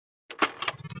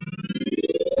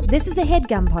This is a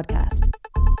HeadGum podcast.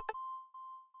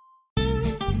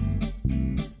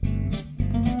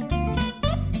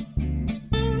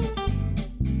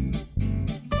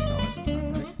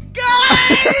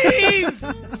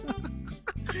 Guys!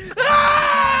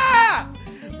 Ah!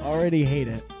 Already hate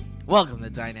it. Welcome to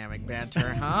Dynamic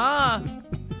Banter, huh?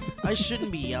 I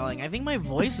shouldn't be yelling. I think my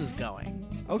voice is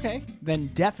going. Okay, then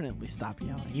definitely stop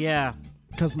yelling. Yeah.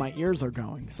 Because my ears are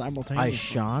going simultaneously. I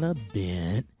shot a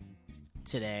bit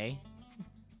today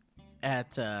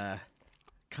at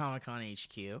Comic-Con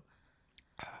HQ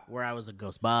where I was a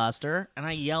Ghostbuster, and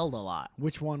I yelled a lot.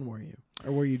 Which one were you?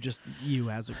 Or were you just you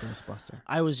as a Ghostbuster?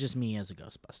 I was just me as a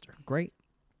Ghostbuster. Great.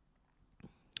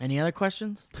 Any other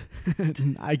questions?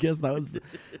 I guess that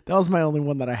was my only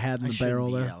one that I had in the barrel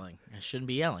be there. Yelling. I shouldn't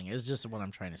be yelling. It's just what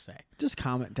I'm trying to say. Just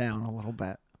calm it down a little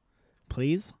bit,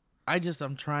 please.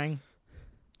 I'm trying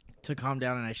to calm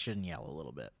down, and I shouldn't yell a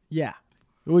little bit. Yeah.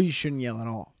 Well, you shouldn't yell at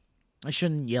all. I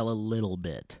shouldn't yell a little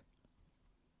bit.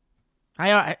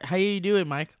 How you doing,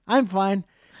 Mike? I'm fine.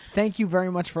 Thank you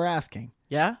very much for asking.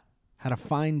 Yeah? Had a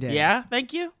fine day. Yeah,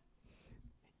 thank you.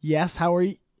 Yes, how are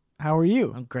you? How are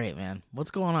you? I'm great, man. What's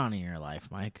going on in your life,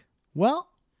 Mike? Well,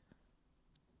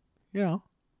 you know.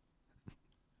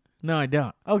 No, I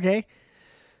don't. Okay.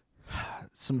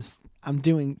 I'm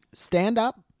doing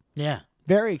stand-up. Yeah.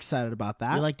 Very excited about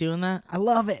that. You like doing that? I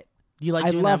love it. You like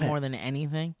I doing love that it. more than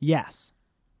anything? Yes.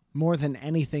 More than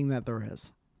anything that there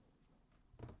is.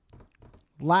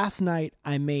 Last night,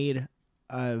 I made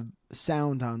a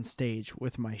sound on stage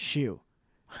with my shoe,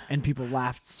 and people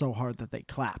laughed so hard that they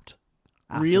clapped.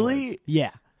 Afterwards. Really?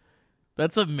 Yeah.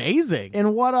 That's amazing.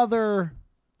 In what other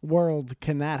world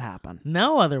can that happen?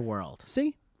 No other world.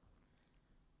 See?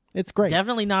 It's great.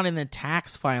 Definitely not in the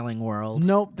tax filing world.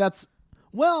 Nope,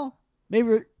 well,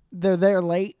 maybe they're there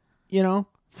late,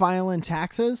 filing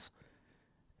taxes,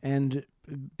 and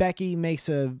Becky makes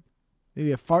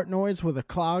maybe a fart noise with a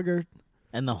clog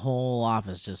And the whole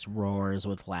office just roars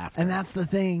with laughter. and that's the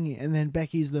thing. And then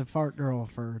Becky's the fart girl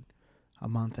for a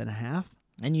month and a half.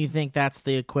 And you think that's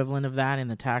the equivalent of that in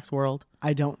the tax world?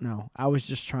 I don't know. I was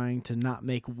just trying to not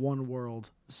make one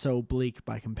world so bleak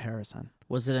by comparison.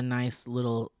 Was it a nice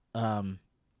little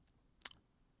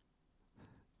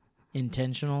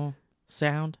intentional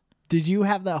sound? Did you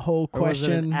have that whole Or was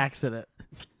it an question accident?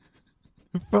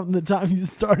 from the time you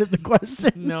started the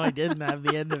question? No, I didn't have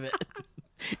the end of it.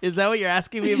 Is that what you're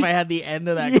asking me if I had the end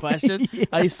of that question? Yeah.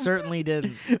 I certainly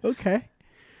didn't. Okay.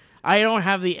 I don't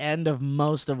have the end of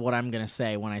most of what I'm going to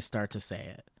say when I start to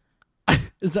say it.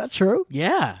 Is that true?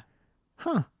 Yeah.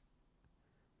 Huh.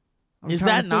 I'm Is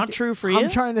trying that to not think- true for you? I'm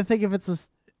trying to think if it's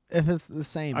the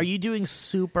same. Are you doing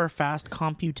super fast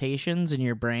computations in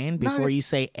your brain No. before you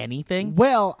say anything?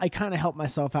 Well, I kind of help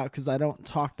myself out because I don't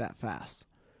talk that fast.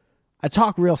 I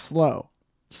talk real slow.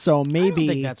 So maybe I don't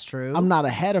think that's true. I'm not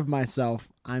ahead of myself.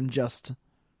 I'm just,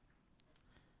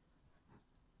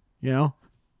 No.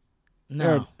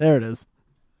 there it is.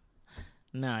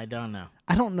 No, I don't know.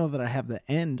 I don't know that I have the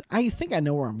end. I think I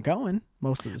know where I'm going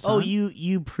most of the time. Oh,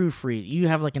 you proofread. You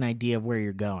have like an idea of where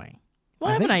you're going. Well,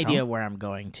 I have an think so. idea where I'm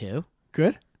going to.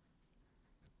 Good?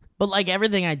 But like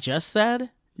everything I just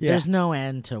said, Yeah. there's no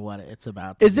end to what it's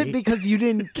about to Is be. it because you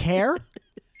didn't care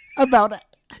about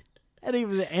any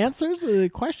of the answers to the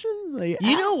questions?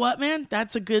 You know what, man?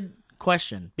 That's a good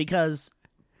question because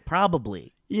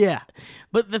probably. Yeah.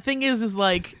 But the thing is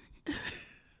like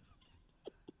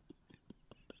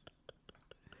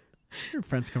Your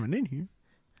friend's coming in here.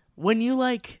 when you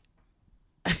like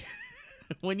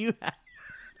when you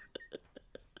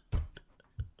Hey,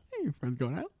 your friend's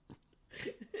going out.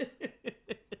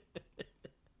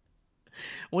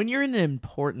 when you're in an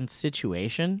important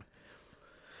situation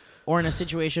or in a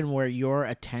situation where your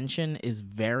attention is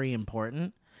very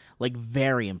important, like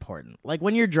very important. Like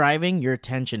when you're driving, your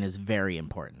attention is very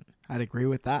important. I'd agree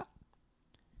with that.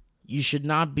 You should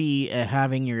not be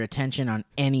having your attention on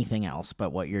anything else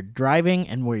but what you're driving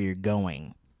and where you're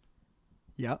going.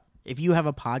 Yep. If you have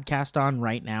a podcast on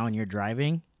right now and you're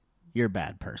driving, you're a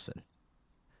bad person.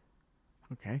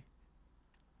 Okay.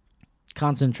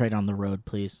 Concentrate on the road,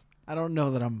 please. I don't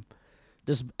know that I'm...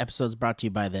 This episode is brought to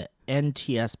you by the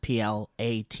NTSPL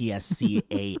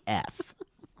ATSCAF.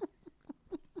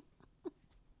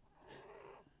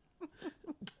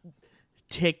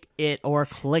 Tick it or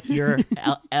click your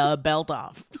belt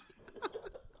off.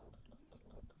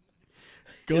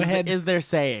 Go ahead. Is there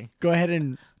saying? Go ahead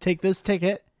and take this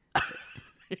ticket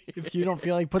if you don't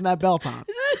feel like putting that belt on.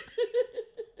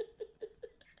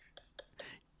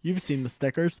 You've seen the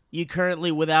stickers. You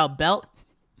currently without belt,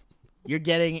 you're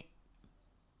getting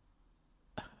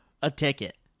a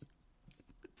ticket.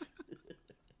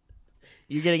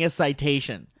 You're getting a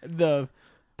citation. The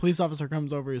police officer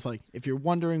comes over. He's like, if you're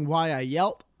wondering why I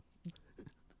yelled,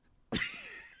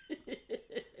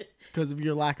 it's because of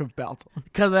your lack of belt.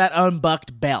 Because of that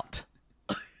unbucked belt.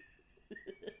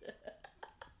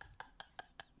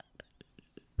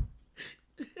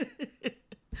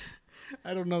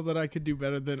 I don't know that I could do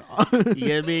better than. You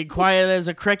gonna be quiet as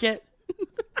a cricket?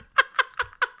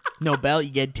 No belt,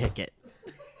 you get a ticket.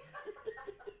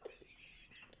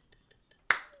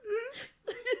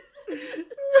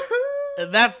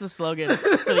 And that's the slogan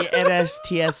for the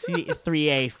NSTSC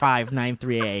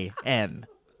 3A593AN.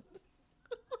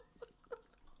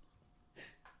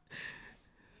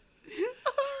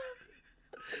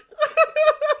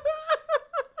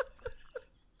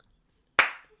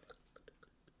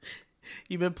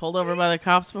 You been pulled over by the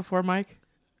cops before, Mike?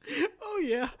 Oh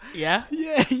yeah, Yeah?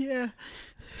 yeah.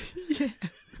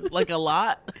 Like a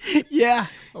lot? Yeah,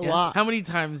 a Yeah. lot. How many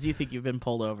times do you think you've been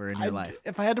pulled over in your life?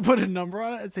 If I had to put a number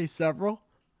on it, I'd say several.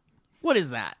 What is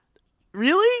that?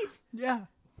 Really? Yeah,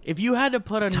 If you had to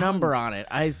put a number Tons. on it,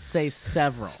 I'd say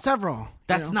several. several.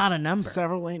 That's not a number.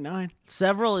 Several ain't nine.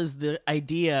 Several is the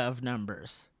idea of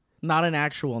numbers, not an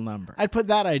actual number. I'd put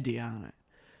that idea on it.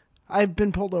 I've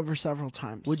been pulled over several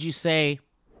times. Would you say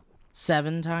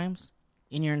 7 times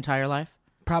in your entire life?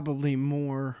 Probably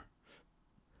more.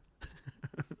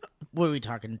 What are we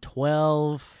talking?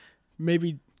 12?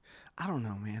 Maybe. I don't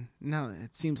know, man. No,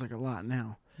 it seems like a lot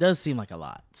now. Does seem like a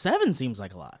lot. 7 seems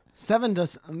like a lot. 7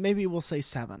 does. Maybe we'll say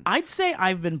 7. I'd say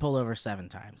I've been pulled over 7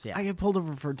 times. Yeah. I get pulled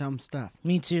over for dumb stuff.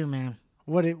 Me too, man.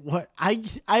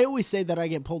 I always say that I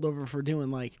get pulled over for doing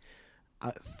like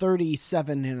a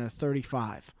 37 and a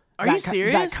 35. Are That you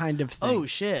serious? That kind of thing. Oh,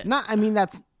 shit. I mean,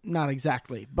 that's not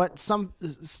exactly, but some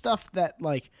stuff that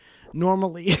like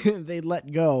normally they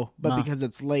let go, but because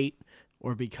it's late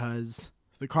or because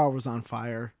the car was on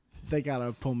fire, they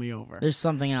gotta pull me over. There's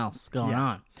something else going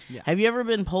on. Yeah. Have you ever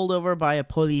been pulled over by a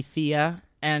policía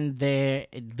and they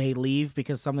leave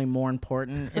because something more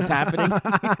important is happening?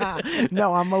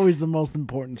 No, I'm always the most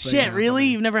important thing. Shit, really?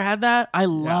 happening. You've never had that? I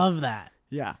love that.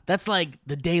 Yeah. That's like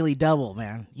the daily double,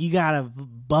 man. You got a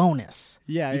bonus.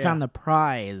 Yeah, You yeah. found the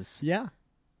prize. Yeah.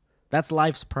 That's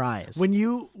life's prize. When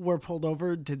you were pulled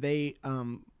over, did they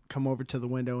come over to the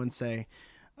window and say,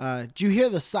 "Did you hear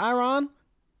the siren?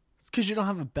 It's because you don't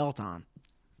have a belt on."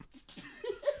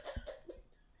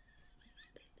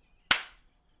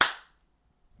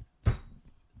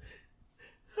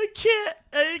 I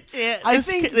can't. I This,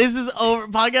 think- this is over.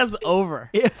 Podcast is over.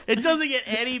 If- It doesn't get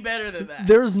any better than that.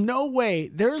 There's no way.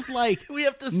 There's like We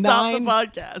have to stop the 9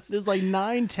 podcast. There's like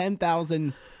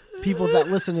 10,000 people that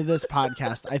listen to this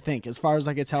podcast. I think, as far as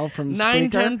I could tell from 9,000,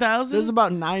 Spreaker, 10,000? There's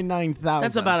about 9,000.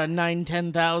 That's about a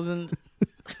 9,000-10,000.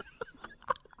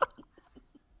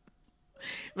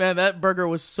 Man, that burger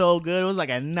was so good. It was like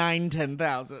a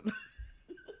 9,000-10,000.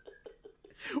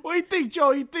 What do you think, Joe?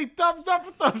 You think thumbs up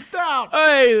or thumbs down?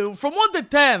 Hey, from 1 to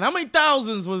 10, how many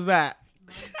thousands was that?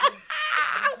 10,000 is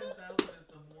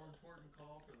the more important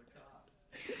call for the cops.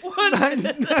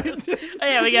 Oh,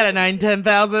 yeah, we got a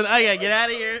 9,000-10,000. I gotta get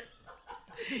out of here.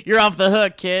 You're off the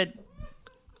hook, kid.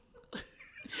 That's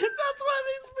why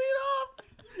they speed off.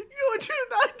 You go to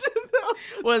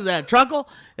 9,000. What is that, truckle?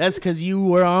 That's because you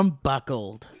were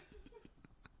unbuckled.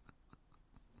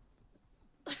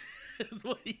 That's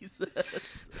what he says.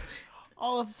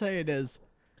 All I'm saying is,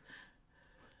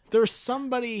 there's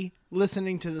somebody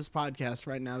listening to this podcast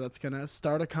right now that's gonna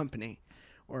start a company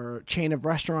or a chain of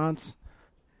restaurants,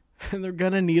 and they're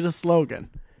gonna need a slogan.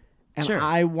 And Sure.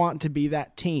 I want to be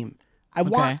that team. I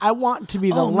Okay. want to be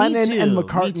the Oh, me Lennon and too. Me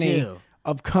McCartney too.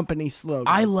 of company slogans.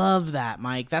 I love that,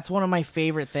 Mike. That's one of my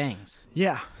favorite things.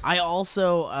 Yeah. I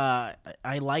also I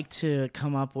like to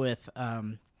come up with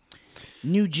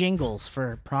new jingles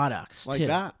for products Like too.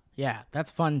 that? Yeah,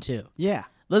 that's fun too. Yeah.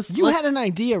 Let's You had an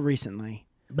idea recently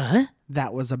Huh?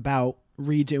 that was about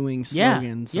redoing Yeah,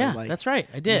 slogans. yeah, or like, that's right.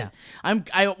 I did. Yeah.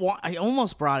 I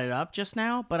almost brought it up just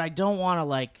now, but I don't want to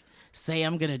like say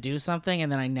I'm gonna do something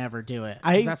and then I never do it.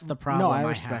 'Cause that's the problem. No, I I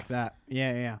respect have. that.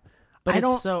 Yeah, yeah. But I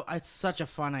don't. it's such a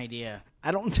fun idea.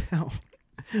 I don't tell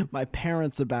my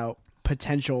parents about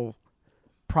potential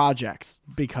projects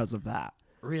because of that.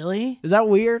 Really? Is that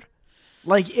weird?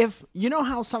 Like, if you know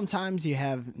how sometimes you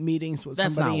have meetings with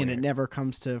That's somebody not and it weird. never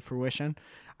comes to fruition,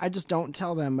 I just don't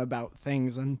tell them about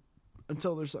things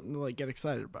until there's something to like get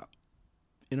excited about.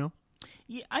 You know?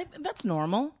 Yeah, that's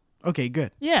normal. Okay,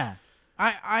 good. Yeah.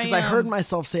 Because I heard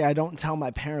myself say I don't tell my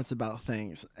parents about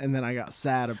things, and then I got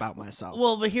sad about myself.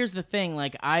 Well, but here's the thing.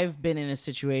 Like, I've been in a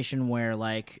situation where,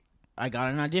 like, I got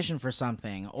an audition for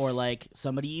something, or, like,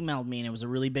 somebody emailed me and it was a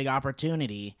really big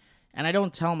opportunity, And I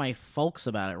don't tell my folks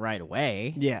about it right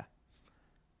away. Yeah.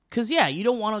 Because, yeah, you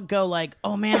don't want to go like,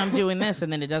 oh, man, I'm doing this,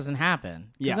 and then it doesn't happen.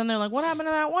 Because Yeah. then they're like, what happened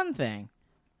to that one thing?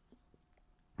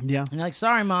 Yeah. And you're like,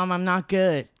 sorry, Mom, I'm not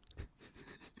good.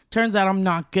 Turns out I'm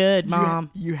not good,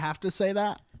 Mom. You have to say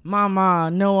that?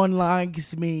 Mama, no one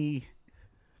likes me.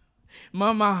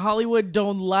 Mama, Hollywood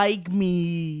don't like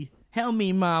me. Help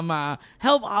me, Mama.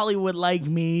 Help Hollywood like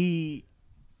me.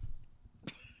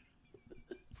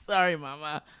 Sorry,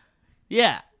 Mama.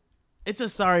 Yeah, it's a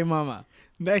sorry, Mama.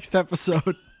 Next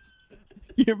episode,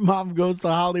 your mom goes to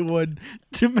Hollywood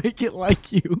to make it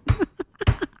like you.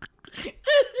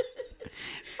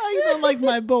 I don't like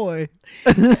my boy.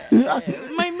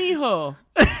 My mijo.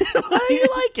 How do you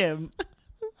like him?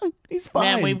 He's fine.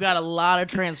 Man, we've got a lot of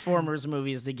Transformers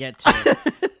movies to get to.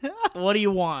 What do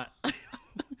you want?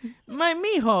 My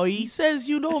mijo, he says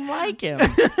you don't like him.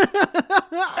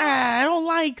 I don't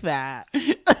like that.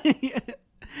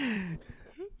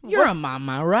 You're a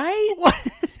mama, right? What?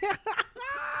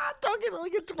 Talking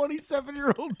like a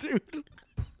 27-year-old dude.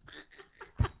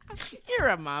 You're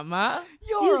a mama.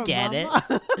 You're You a get mama.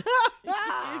 it.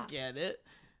 You get it.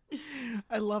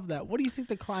 I love that. What do you think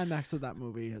the climax of that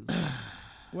movie is?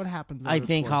 What happens? I at its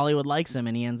think worst? Hollywood likes him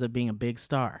and he ends up being a big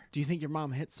star. Do you think your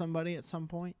mom hit somebody at some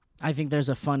point? I think there's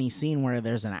a funny scene where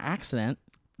there's an accident.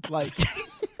 Like,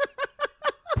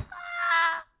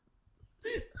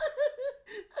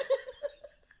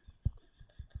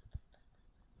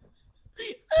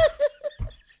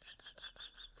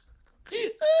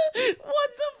 What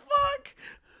the fuck?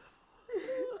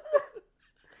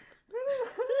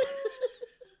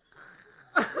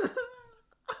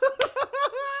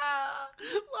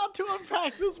 lot to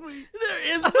unpack this week.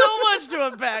 There is so much to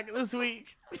unpack this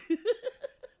week.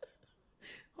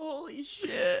 Holy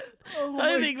shit. Oh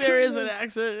I my think there is an goodness.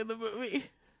 accident in the movie.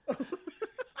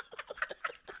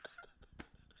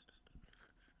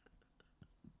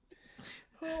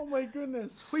 Oh my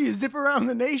goodness. Will you zip around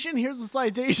the nation? Here's the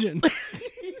citation.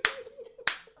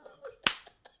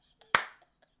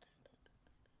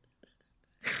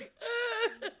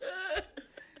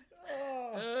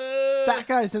 That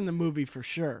guy's in the movie for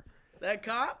sure. That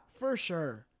cop? For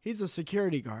sure. He's a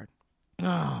security guard.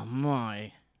 Oh,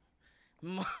 my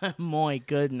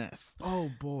goodness. Oh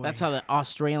boy. That's how the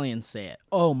Australians say it.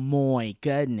 Oh, my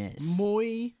goodness.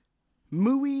 Mooey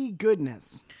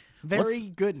goodness. Very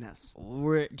goodness.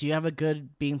 Do you have a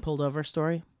good being pulled over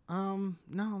story? No,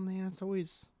 man, it's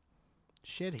always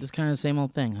shitty. Just kind of the same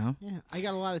old thing, huh? Yeah, I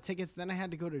got a lot of tickets. Then I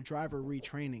had to go to driver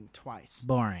retraining twice.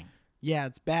 Boring. Yeah,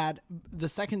 it's bad. The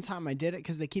second time I did it,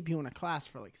 because they keep you in a class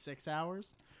for like 6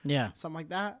 hours, Yeah. something like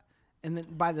that. And then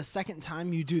by the second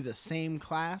time you do the same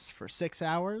class for 6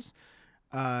 hours,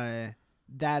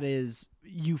 that is,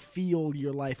 you feel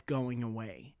your life going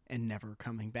away and never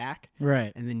coming back.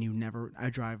 Right. And then I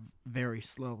drive very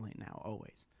slowly now,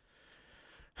 always.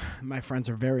 My friends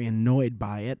are very annoyed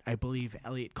by it. I believe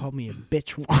Elliot called me a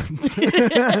bitch once.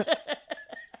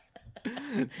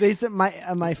 They said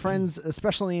my friends,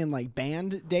 especially in like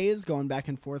band days, going back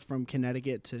and forth from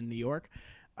Connecticut to New York,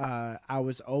 I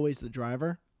was always the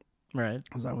driver Right.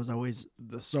 because I was always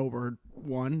the sober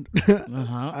one.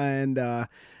 Uh-huh. And I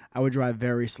would drive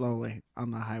very slowly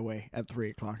on the highway at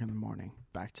 3:00 in the morning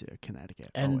back to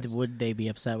Connecticut. And always. would they be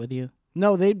upset with you?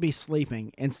 No, they'd be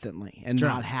sleeping instantly and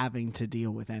Drunk. not having to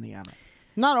deal with any of it.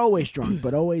 Not always drunk,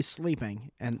 but always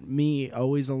sleeping, and me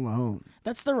always alone.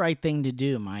 That's the right thing to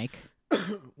do, Mike.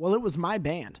 Well, it was my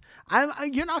band.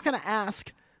 You're not going to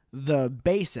ask the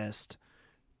bassist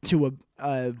to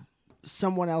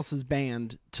someone else's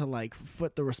band to like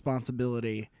foot the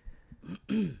responsibility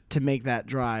to make that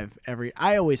drive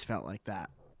I always felt like that.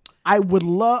 I would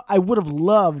have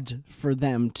loved for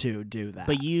them to do that.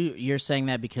 But you're saying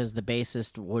that because the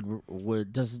bassist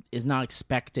is not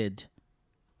expected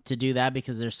to do that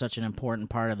because they're such an important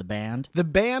part of the band. The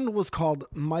band was called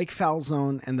Mike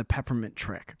Falzone and the Peppermint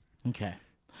Trick. Okay.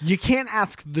 You can't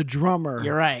ask the drummer.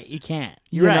 You're right. You can't.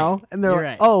 You You're right. know? And they're You're like,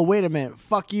 right. oh, wait a minute.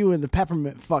 Fuck you and the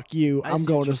peppermint. Fuck you. I I'm see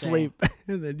going what to you're sleep.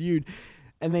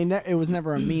 And then it was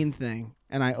never a mean thing.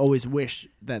 And I always wish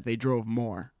that they drove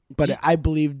more. But I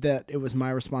believed that it was my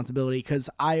responsibility because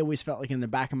I always felt like in the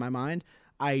back of my mind,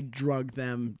 I drugged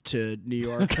them to New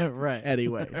York Right.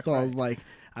 anyway. So I was like,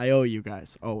 I owe you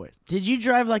guys always. Did you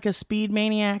drive like a speed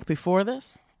maniac before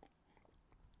this?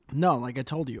 No, like I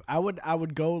told you, I would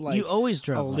go like You always a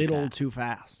drove like little that. too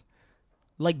fast.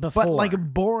 Like before. But like a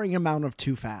boring amount of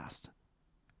too fast.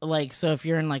 Like, so if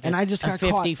you're in like And I just a got caught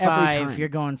every 55, time. you're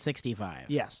going 65.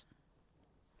 Yes.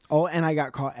 Oh, and I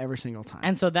got caught every single time.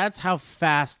 And so that's how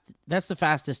fast, that's the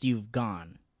fastest you've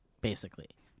gone, basically.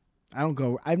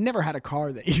 I've never had a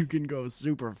car that you can go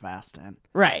super fast in.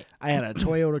 Right. I had a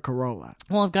Toyota Corolla.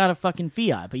 Well, I've got a fucking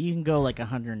Fiat, but you can go like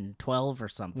 112 or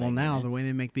something. Well, now the way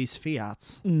they make these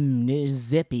Fiats. It's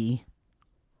zippy.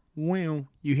 Well,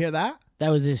 you hear that? That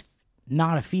was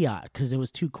not a Fiat because it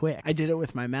was too quick. I did it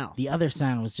with my mouth. The other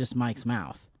sound was just Mike's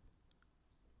mouth.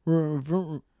 Vroom,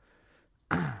 vroom.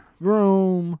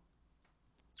 Vroom.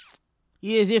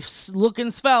 If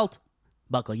looking svelte,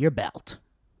 buckle your belt.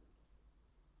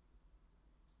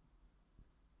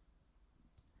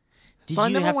 Did So I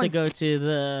you never have to went- go to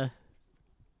the...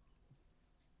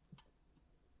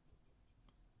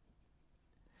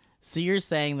 So you're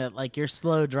saying that like your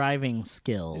slow driving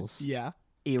skills Yeah.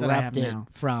 I have erupted now.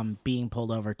 from being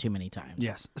pulled over too many times?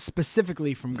 Yes.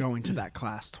 Specifically from going to that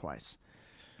class twice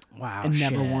Wow. and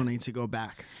never shit. wanting to go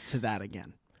back to that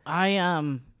again.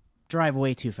 I drive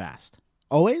way too fast.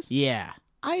 Always? Yeah.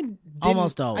 I didn't-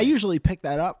 Almost always. I usually pick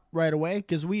that up right away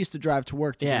because we used to drive to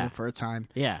work together Yeah. for a time.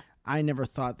 Yeah. I never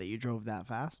thought that you drove that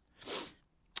fast.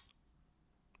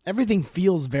 Everything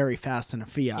feels very fast in a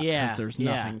Fiat Yeah, because there's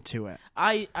yeah. nothing to it.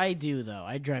 I do though.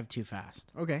 I drive too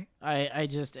fast. Okay.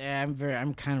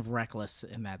 I'm kind of reckless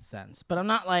in that sense. But I'm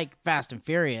not like Fast and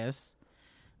Furious.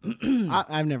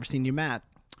 I've never seen you mad.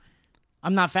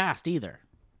 I'm not fast either.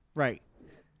 Right.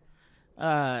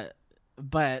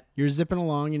 But You're zipping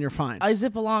along and you're fine. I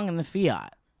zip along in the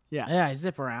Fiat. yeah. Yeah, I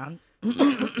zip around.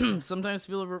 Sometimes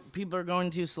people are going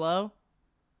too slow.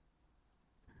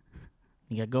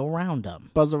 You gotta go around them.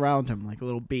 Buzz around him like a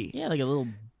little bee. Yeah, like a little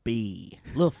bee,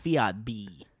 little Fiat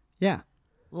bee, Yeah.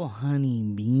 little honey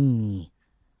bee.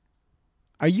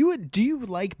 Do you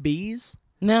like bees?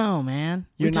 No, man.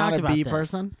 We You're not talked a about bee this.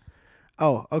 person?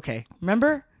 Oh, okay.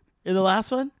 Remember in the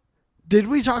last one? Did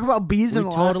we talk about bees in We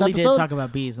the totally last did episode? talk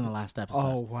about bees in the last episode.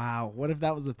 Oh, wow. What if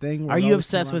that was a thing? Are you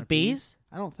obsessed with bees?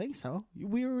 I don't think so.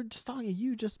 We were just talking.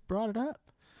 You just brought it up.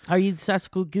 Are you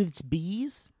obsessed with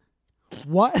bees?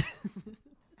 What?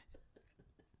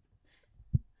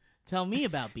 Tell me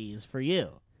about bees for you.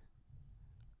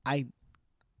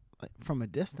 From a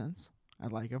distance, I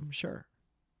like them, sure.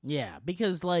 Yeah,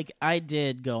 because like I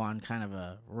did go on kind of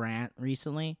a rant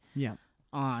recently Yeah.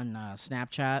 on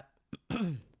Snapchat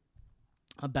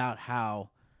about how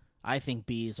I think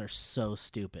bees are so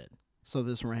stupid. So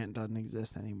this rant doesn't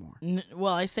exist anymore.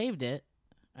 Well, I saved it,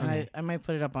 and Okay. I might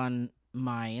put it up on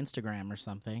my Instagram or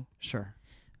something. Sure.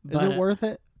 Is But, it worth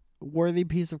it? Worthy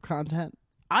piece of content?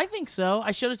 I think so.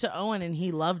 I showed it to Owen, and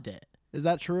he loved it. Is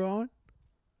that true, Owen?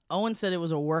 Owen said it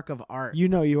was a work of art. You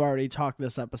know you already talked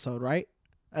this episode, right?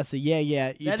 That's a yeah.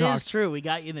 You That talked. is true. We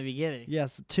got you in the beginning.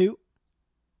 Yes, 2.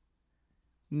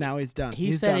 Now he's done. He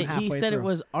He's said done it. He halfway said it through.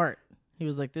 was art. He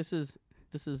was like, "This is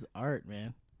art,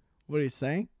 man." What are you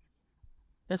saying?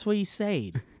 That's what he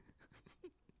said.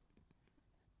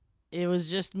 It was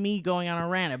just me going on a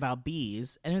rant about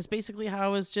bees, and it was basically how I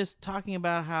was just talking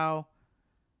about how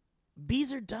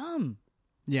bees are dumb.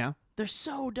 Yeah. They're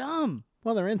so dumb.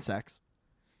 Well, they're insects.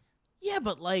 Yeah,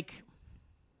 but like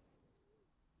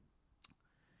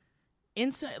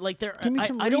insect, like they're. Give me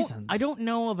some I reasons. don't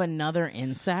know of another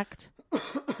insect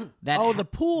that. Oh, the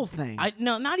pool thing.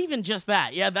 No, not even just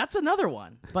that. Yeah, that's another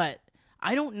one. But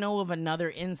I don't know of another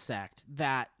insect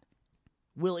that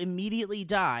will immediately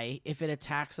die if it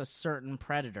attacks a certain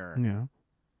predator. Yeah.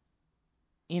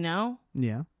 You know?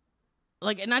 Yeah.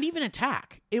 Like, not even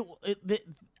attack.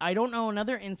 I don't know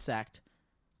another insect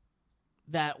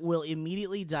that will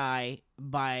immediately die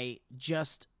by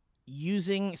just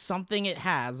using something it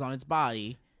has on its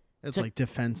body It's To- like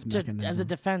defense mechanism. as a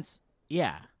defense.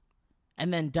 Yeah.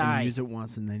 And then And die. you use it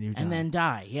once and then you die. And then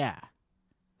die. Yeah.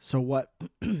 So what?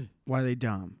 Why are they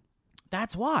dumb?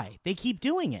 That's why. They keep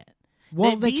doing it.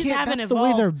 Well, they bees can't. haven't That's the way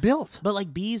evolved. they're built. But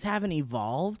like bees haven't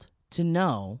evolved to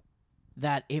know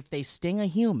that if they sting a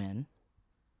human,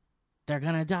 they're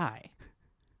gonna die.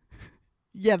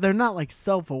 Yeah, they're not like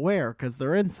self-aware because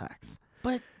they're insects.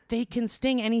 But they can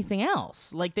sting anything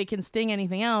else. Like they can sting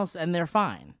anything else and they're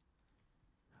fine.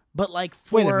 But like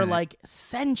Wait a for minute. like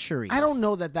centuries. I don't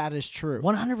know that that is true.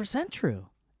 100% true.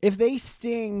 If they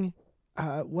sting,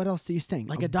 what else do you sting?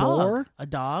 Like a dog. boar, A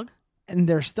dog and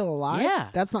they're still alive? Yeah.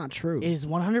 That's not true. is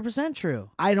 100% true.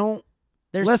 I don't.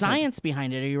 There's Listen. science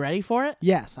behind it. Are you ready for it?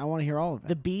 Yes, I want to hear all of it.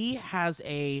 The bee has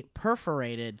a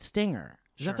perforated stinger.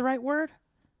 Is Sure. that the right word?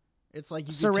 It's like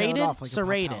you can tear it Serrated? off like a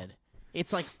Serrated.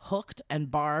 It's like hooked and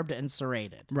barbed and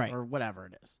serrated. Right. Or whatever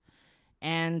it is.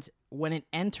 And when it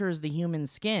enters the human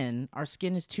skin, our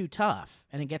skin is too tough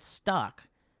and it gets stuck.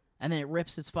 And then it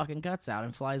rips its fucking guts out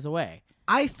and flies away.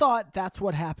 I thought that's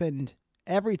what happened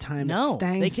every time it No,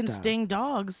 stang they can stuff. sting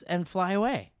dogs and fly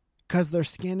away. Because their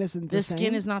skin isn't the The same?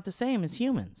 skin is not the same as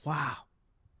humans. Wow.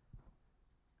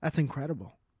 That's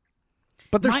incredible.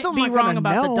 But they're Might still be not wrong gonna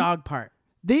about know. the dog part.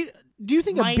 Do you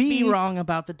think Might a bee? be wrong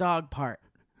about the dog part.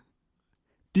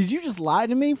 Did you just lie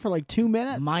to me for like 2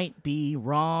 minutes? Might be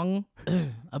wrong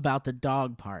about the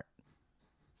dog part.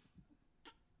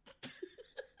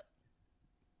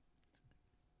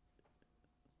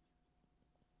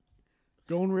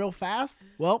 Going real fast?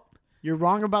 Well, you're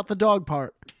wrong about the dog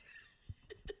part.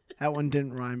 That one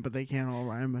didn't rhyme, but they can't all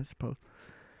rhyme, I suppose.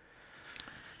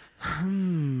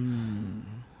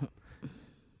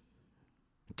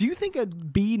 Do you think a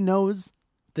bee knows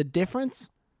the difference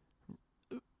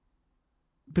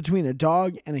between a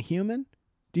dog and a human?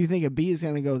 Do you think a bee is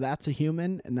going to go, that's a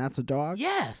human and that's a dog?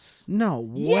 Yes. No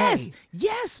way. Yes.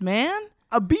 Yes, man.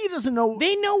 A bee doesn't know.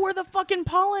 They know where the fucking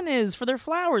pollen is for their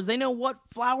flowers. They know what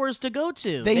flowers to go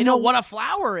to. They They know know- what a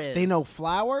flower is. They know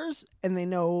flowers and they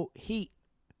know heat.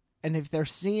 And if they're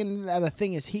seeing that a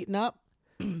thing is heating up,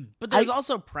 But there's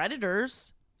also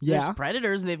predators. Yeah. There's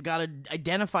predators. They've got to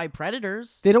identify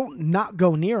predators. they don't not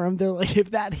go near them. They're like,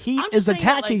 if that heat I'm is just saying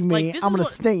that, attacking like, me, this I'm is going to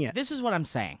what- sting it. This is what I'm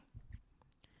saying.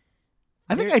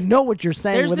 I think I know what you're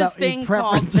saying There's this without thing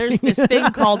called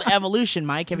preferencing. called evolution,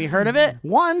 Mike. Have you heard of it?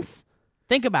 Once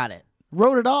Think about it.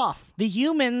 wrote it off. The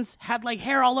humans had like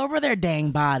hair all over their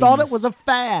dang bodies. Thought it was a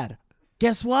fad.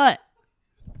 Guess what?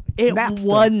 It Napster.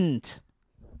 wasn't.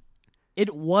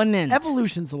 It wasn't.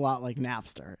 Evolution's a lot like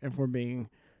Napster, if we're being.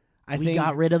 I We think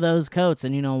got rid of those coats,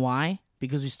 and you know why?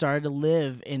 Because we started to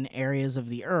live in areas of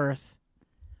the earth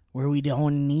where we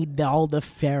don't need all the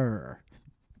fur.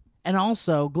 And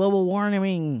also, global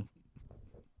warming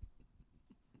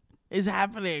is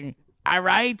happening. All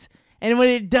right? And when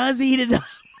it does heat it up,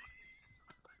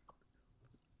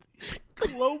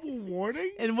 global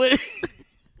warning. and when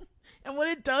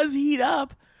it does heat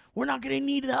up, we're not going to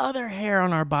need the other hair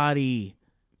on our body.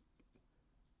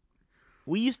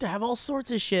 We used to have all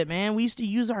sorts of shit, man. We used to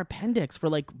use our appendix for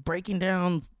like breaking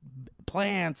down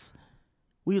plants.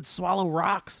 We would swallow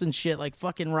rocks and shit like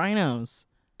fucking rhinos.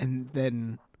 And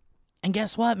then And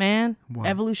guess what, man? What?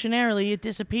 Evolutionarily, it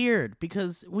disappeared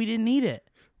because we didn't need it.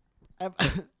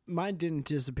 mine didn't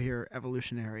disappear.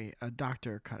 Evolutionary. A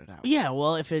doctor cut it out. Yeah,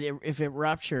 well, if it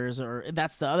ruptures, or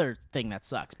that's the other thing that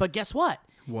sucks. But guess what?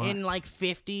 What? In like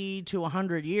 50 to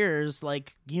 100 years,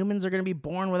 like humans are going to be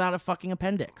born without a fucking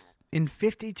appendix. In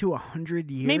 50 to 100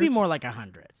 years, Maybe more like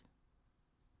 100.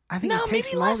 I think No, it takes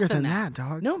maybe less longer than than that. that,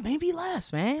 dog. No, maybe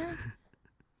less, man.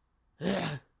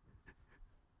 Ugh.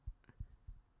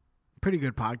 Pretty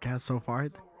good podcast so far.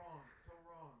 So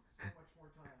wrong.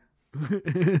 So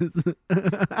much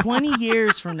more time. 20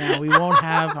 years from now, we won't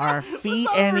have our feet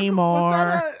anymore.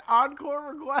 Was that an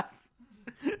encore request?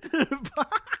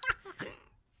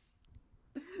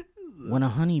 When a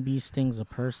honeybee stings a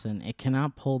person, it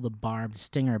cannot pull the barbed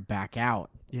stinger back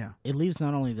out. Yeah. It leaves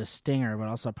not only the stinger, but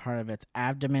also part of its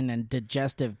abdomen and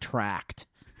digestive tract.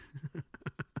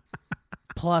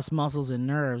 Plus muscles and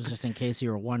nerves, just in case you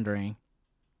were wondering.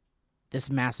 This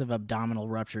massive abdominal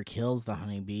rupture kills the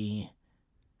honeybee.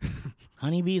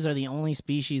 Honeybees are the only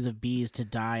species of bees to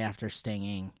die after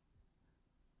stinging.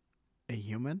 A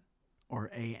human or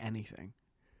a anything?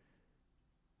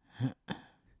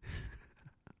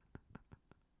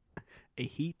 A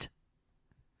heat?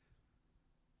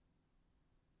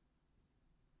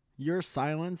 Your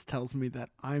silence tells me that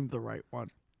I'm the right one.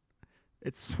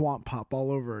 It's Swamp Pop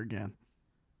all over again.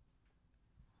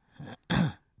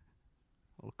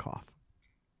 Little cough.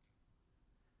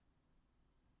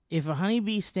 If a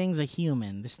honeybee stings a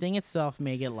human, the sting itself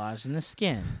may get lodged in the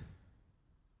skin.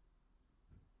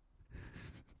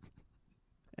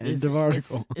 End of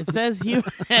article. It says human.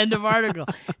 End of article.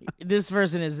 This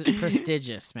person is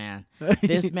prestigious, man.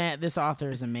 This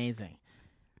author is amazing.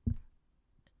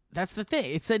 That's the thing.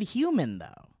 It said human,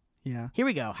 though. Yeah. Here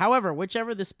we go. However,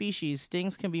 whichever the species,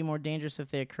 stings can be more dangerous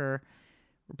if they occur.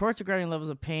 Reports regarding levels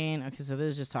of pain. Okay, so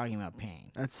this is just talking about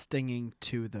pain. That's stinging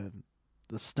to the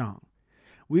stung.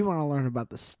 We want to learn about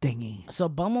the stinging. So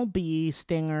bumblebee,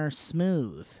 stinger,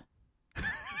 smooth.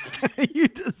 You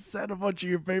just said a bunch of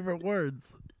your favorite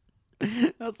words.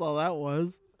 That's all that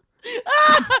was.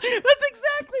 That's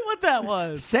exactly what that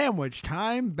was. Sandwich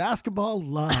time, basketball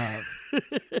love.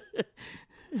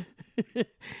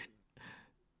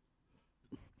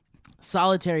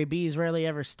 Solitary bees rarely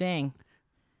ever sting.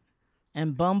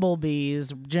 And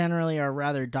bumblebees generally are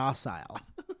rather docile.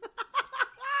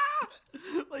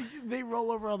 Like they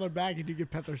roll over on their back and you can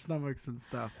pet their stomachs and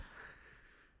stuff.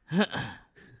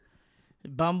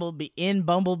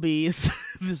 Bumblebees,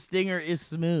 the stinger is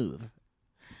smooth.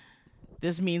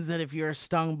 This means that if you're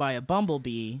stung by a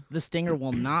bumblebee, the stinger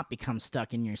will not become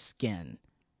stuck in your skin.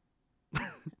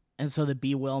 And so the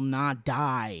bee will not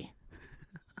die.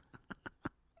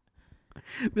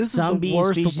 This Some is the bee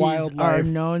worst species are wildlife.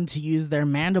 known to use their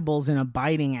mandibles in a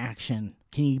biting action.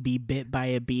 Can you be bit by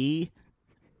a bee?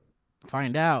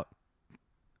 Find out.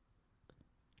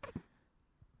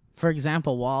 For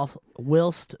example,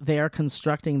 whilst they are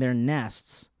constructing their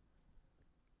nests,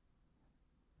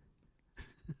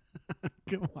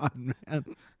 Come on, man.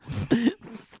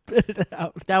 Spit it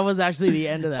out. that was actually the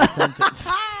end of that sentence.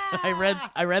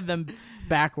 I read them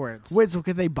backwards. Wait, so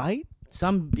can they bite?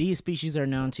 Some bee species are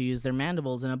known to use their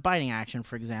mandibles in a biting action,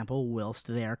 for example, whilst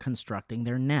they are constructing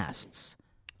their nests.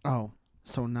 Oh,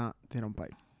 so they don't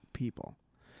bite people.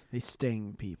 They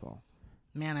sting people.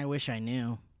 Man, I wish I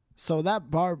knew. So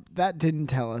that didn't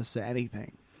tell us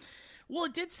anything. Well,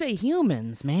 it did say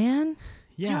humans, man.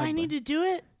 Yeah, Do I need to do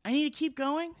it? I need to keep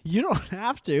going? You don't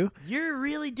have to. You're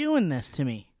really doing this to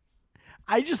me.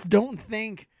 I just don't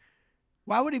think.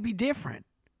 Why would it be different?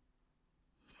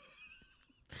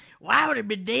 Why would it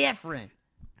be different?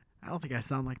 I don't think I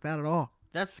sound like that at all.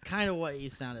 That's kind of what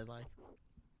you sounded like.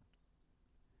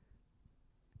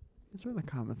 Answer in the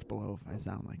comments below if I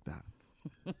sound like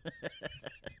that.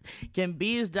 Can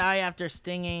bees die after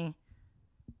stinging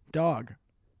Dog.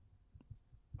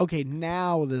 Okay,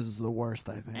 now this is the worst,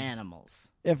 I think. animals?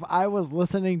 If I was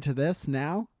listening to this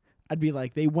now, I'd be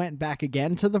like, they went back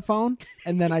again to the phone,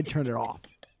 and then I'd turn it off.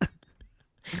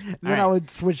 Then I right. would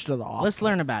switch to the off. Let's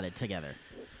learn about it together.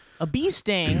 A bee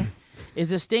sting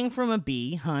is a sting from a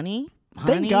bee, honey,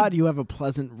 Thank God you have a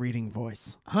pleasant reading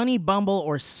voice. honey bumble,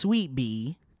 or sweet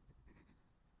bee.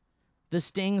 The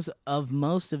stings of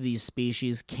most of these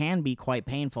species can be quite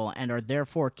painful and are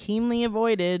therefore keenly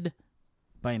avoided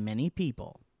by many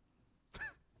people.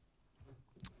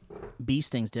 Bee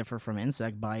stings differ from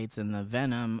insect bites, and the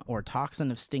venom or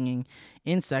toxin of stinging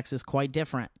insects is quite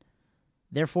different.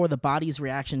 Therefore, the body's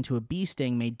reaction to a bee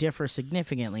sting may differ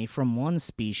significantly from one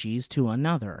species to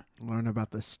another. Learn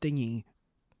about the stingy.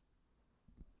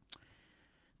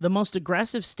 The most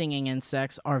aggressive stinging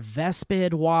insects are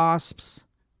vespid wasps.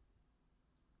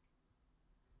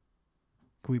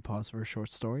 Can we pause for a short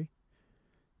story?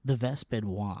 The vespid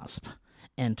wasp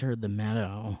entered the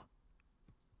meadow,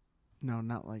 No,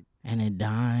 not like. and it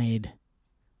died.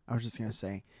 I was just going to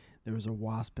say, there was a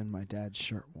wasp in my dad's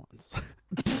shirt once.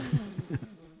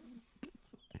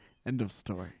 End of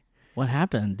story. What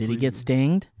happened? Did he get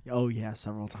stinged? Oh, yeah,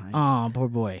 several times. Oh, poor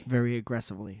boy. Very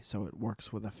aggressively, so it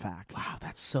works with a fax. Wow,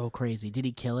 that's so crazy. Did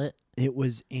he kill it? It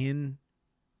was in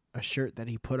a shirt that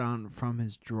he put on from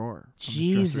his drawer. from his dresser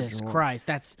Jesus drawer. Christ,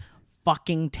 that's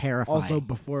fucking terrifying. Also,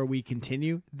 before we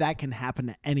continue, that can happen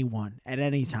to anyone at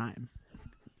any time.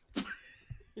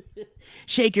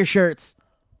 shake your shirts.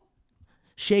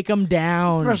 Shake them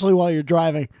down. Especially while you're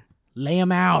driving. Lay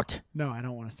them out. No, I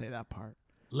don't want to say that part.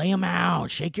 Lay them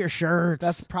out. Shake your shirts.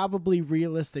 That's probably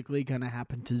realistically going to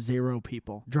happen to 0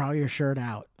 people. Draw your shirt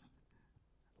out.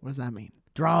 What does that mean?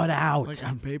 Draw it out. Like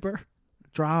on paper?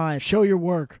 Draw it. Show your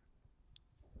work.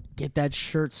 Get that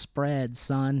shirt spread,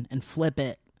 son, and flip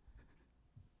it.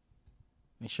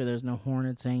 Make sure there's no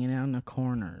hornets hanging out in the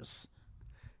corners.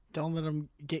 Don't let them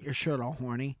get your shirt all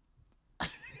horny.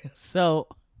 So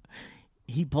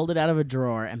he pulled it out of a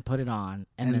drawer and put it on,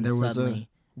 and then there was suddenly,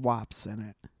 a wops in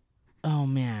it. oh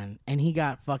man, and he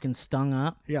got fucking stung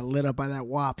up. He got lit up by that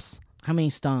wops. How many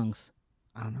stungs?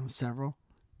 I don't know, several.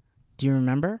 Do you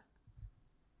remember?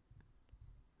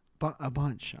 But a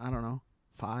bunch. I don't know.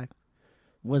 5.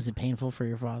 Was it painful for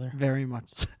your father? Very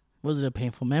much. Was it a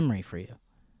painful memory for you?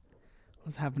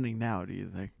 What's happening now, do you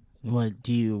think? What,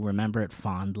 do you remember it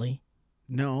fondly?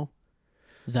 No.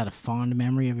 Is that a fond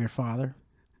memory of your father?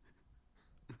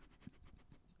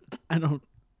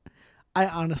 I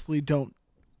honestly don't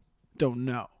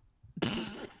know.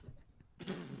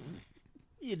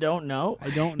 You don't know? I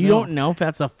don't know. You don't know if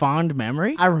that's a fond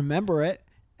memory? I remember it,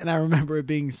 and I remember it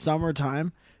being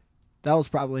summertime. That was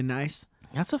probably nice.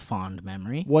 That's a fond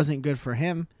memory. Wasn't good for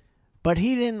him, but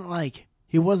he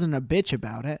wasn't a bitch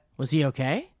about it. Was he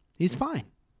okay? He's fine.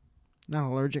 Not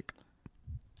allergic.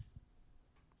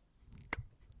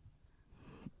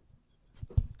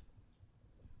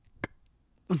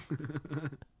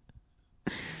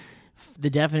 The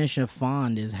definition of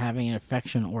fond is having an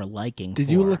affection or liking Did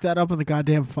for. you look that up on the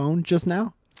goddamn phone just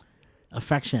now?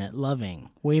 Affectionate, loving,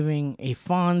 waving a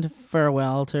fond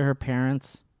farewell to her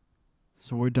parents.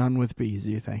 So we're done with bees,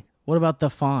 you think? What about the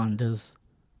fond? Is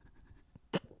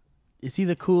he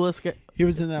the coolest guy? He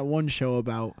was in that one show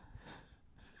about...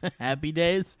 Happy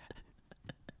Days?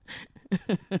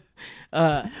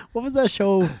 What was that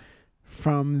show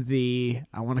from the,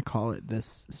 I want to call it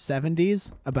this,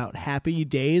 70s? About Happy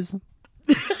Days?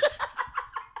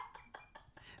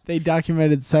 They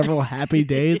documented several happy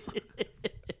days.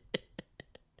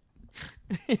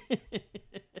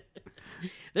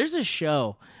 There's a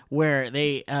show where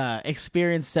they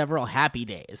experience several happy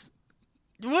days.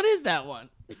 What is that one?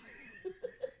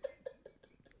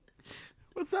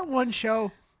 What's that one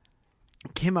show?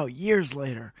 It came out years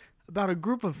later about a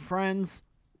group of friends.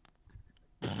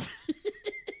 I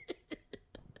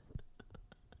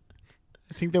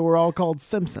think they were all called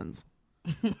Simpsons.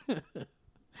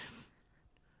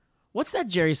 What's that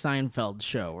Jerry Seinfeld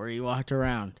show where he walked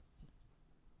around?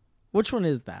 Which one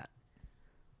is that?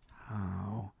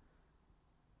 Oh.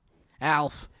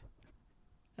 Alf.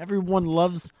 Everyone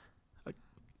loves a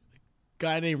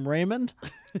guy named Raymond.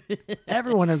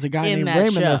 Everyone has a guy In named that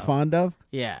Raymond show. they're fond of.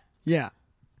 Yeah. Yeah.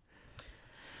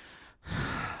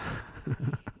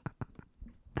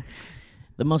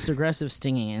 The most aggressive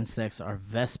stinging insects are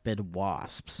Vespid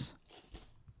wasps.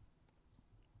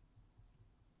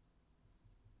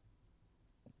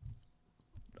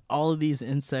 All of these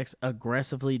insects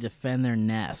aggressively defend their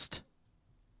nest.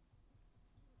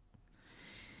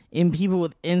 In people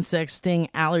with insect sting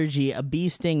allergy, a bee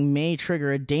sting may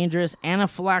trigger a dangerous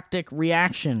anaphylactic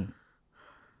reaction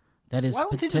that is Why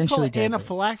don't they just call potentially it deadly.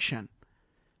 anaphylaction?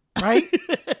 Right?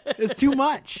 It's too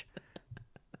much.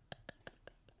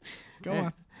 Go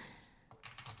on.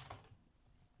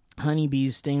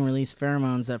 Honeybees sting release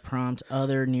pheromones that prompt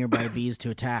other nearby bees to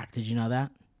attack. Did you know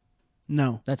that?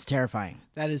 No, That's terrifying.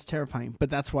 that is terrifying. But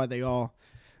that's why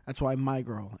my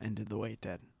girl ended the way it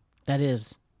did. That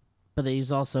is. But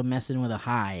he's also messing with a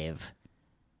hive.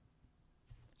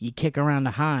 You kick around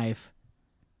a hive,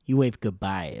 you wave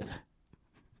goodbye.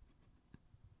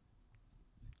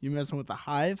 You messing with the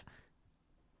hive?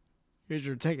 Here's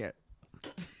your ticket.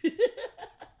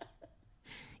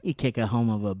 You kick a home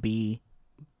of a bee,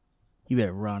 you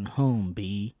better run home,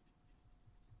 bee.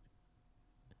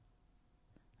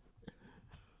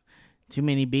 Too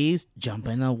many bees? Jump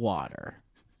in the water.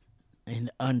 And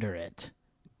under it.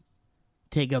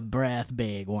 Take a breath,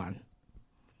 big one.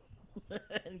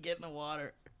 And get in the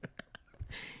water.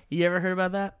 You ever heard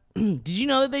about that? Did you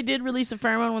know that they did release a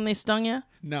pheromone when they stung you?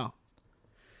 No.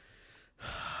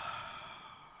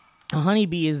 A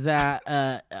honeybee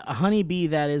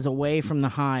that is away from the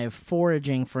hive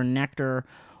foraging for nectar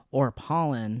or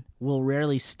pollen will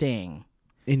rarely sting,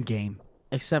 In game.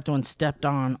 except when stepped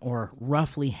on or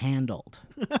roughly handled.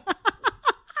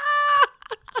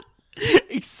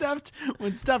 Except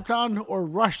when stepped on or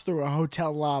rushed through a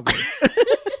hotel lobby.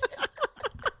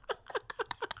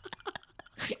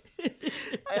 I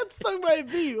got stung by a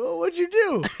bee. Well, what'd you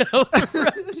do?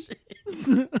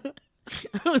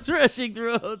 I was rushing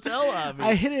through a hotel lobby.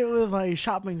 I hit it with my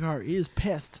shopping cart. He is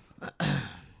pissed.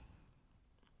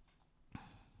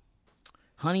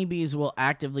 Honeybees will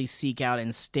actively seek out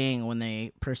and sting when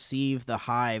they perceive the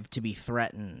hive to be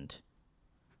threatened,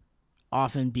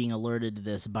 often being alerted to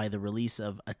this by the release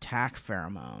of attack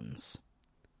pheromones.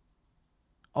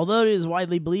 Although it is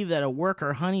widely believed that a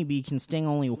worker honeybee can sting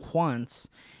only once,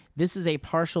 this is a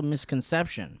partial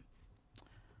misconception.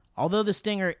 Although the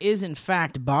stinger is in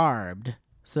fact barbed,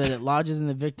 so that it lodges in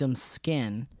the victim's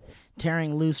skin,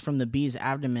 tearing loose from the bee's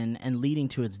abdomen and leading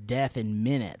to its death in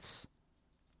minutes.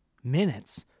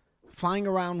 Minutes. Flying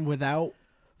around without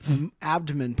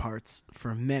abdomen parts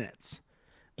for minutes.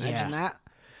 Imagine that.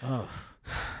 Oh.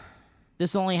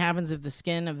 This only happens if the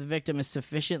skin of the victim is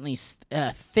sufficiently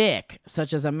thick,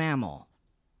 such as a mammal.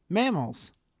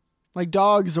 Mammals. Like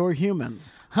dogs or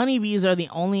humans. Honeybees are the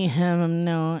only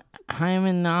Hymenoptera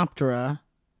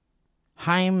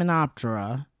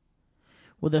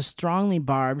with a strongly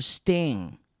barbed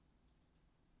sting.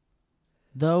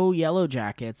 Though yellow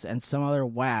jackets and some other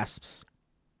wasps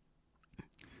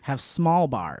have small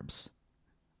barbs,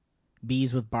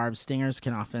 bees with barbed stingers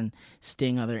can often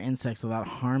sting other insects without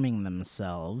harming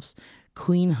themselves.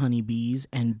 Queen honeybees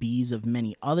and bees of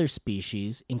many other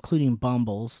species, including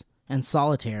bumbles and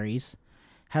solitaries,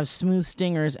 have smooth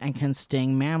stingers and can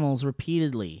sting mammals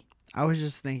repeatedly. I was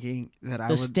just thinking that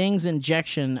The sting's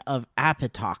injection of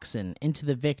apitoxin into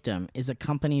the victim is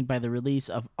accompanied by the release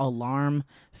of alarm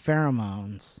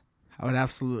pheromones. I would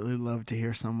absolutely love to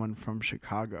hear someone from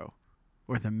Chicago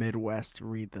or the Midwest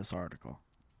read this article.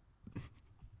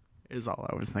 Is all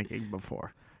I was thinking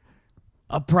before.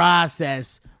 A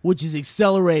process which is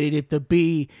accelerated if the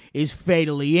bee is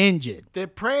fatally injured. The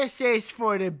process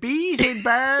for the bees and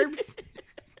barbs.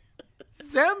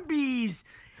 Some bees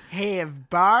have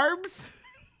barbs.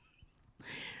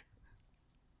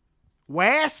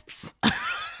 Wasps.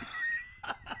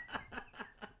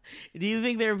 Do you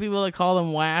think there are people that call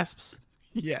them wasps?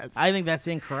 Yes. I think that's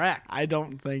incorrect. I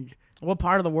don't think What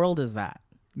part of the world is that?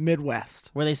 Midwest.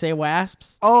 Where they say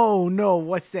wasps? Oh no,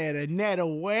 what's that? A net of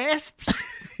wasps?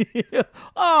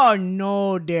 Oh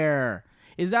no, dear.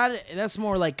 That's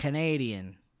more like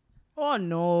Canadian? Oh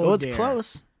no, Oh, it's dear.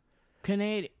 close.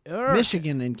 Canadian.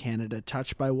 Michigan and Canada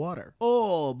touched by water.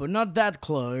 Oh, but not that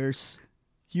close.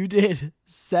 You did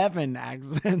 7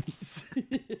 accents.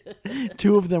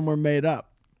 2 of them were made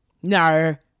up.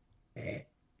 No.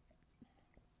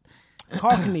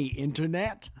 Cockney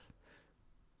internet.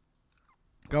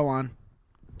 Go on.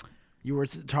 You were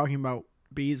talking about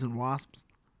bees and wasps.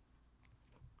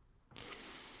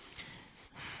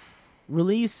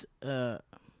 Release of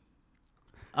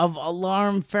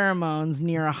alarm pheromones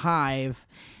near a hive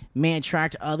may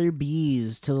attract other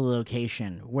bees to the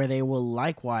location, where they will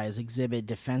likewise exhibit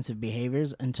defensive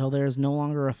behaviors until there is no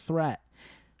longer a threat.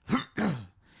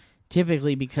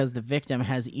 Typically because the victim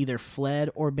has either fled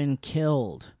or been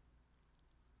killed.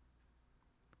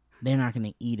 They're not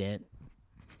going to eat it.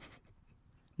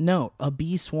 Note, a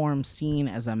bee swarm seen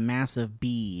as a mass of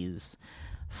bees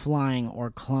flying or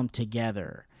clumped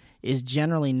together is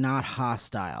generally not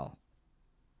hostile.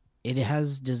 It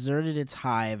has deserted its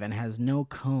hive and has no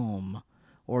comb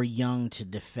or young to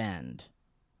defend.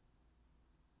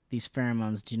 These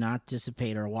pheromones do not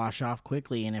dissipate or wash off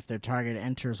quickly, and if their target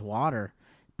enters water,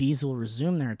 bees will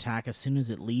resume their attack as soon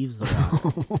as it leaves the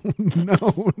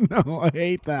water. No, I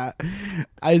hate that.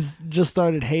 Just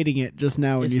started hating it just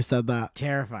now when It's you said that.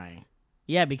 Terrifying.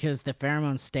 Yeah, because the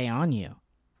pheromones stay on you.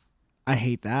 I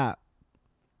hate that.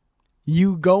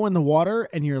 You go in the water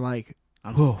and you're like,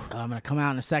 I'm Whew. going to come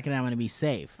out in a second. I'm going to be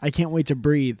safe. I can't wait to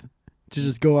breathe. To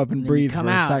just go up and Then breathe you come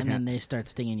for a out, second. and then they start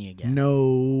stinging you again.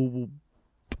 No.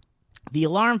 The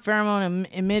alarm pheromone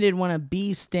emitted when a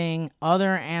bee sting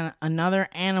another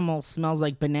animal smells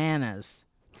like bananas.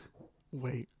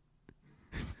 Wait.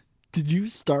 Did you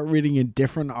start reading a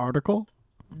different article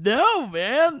No,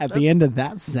 man. at the end of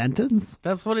that sentence?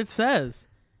 That's what it says.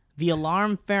 The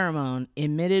alarm pheromone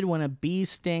emitted when a bee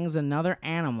stings another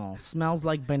animal smells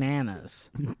like bananas.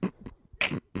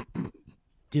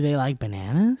 Do they like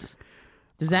bananas?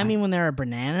 Does that mean when there are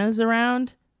bananas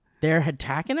around, they're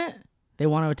attacking it? They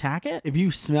want to attack it? If you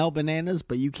smell bananas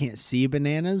but you can't see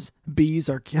bananas, bees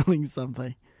are killing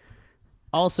something.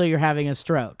 Also, you're having a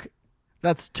stroke.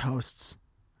 That's toasts.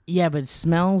 Yeah, but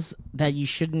smells that you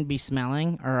shouldn't be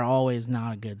smelling are always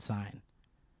not a good sign.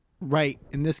 Right.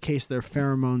 In this case, they're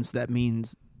pheromones. That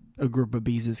means a group of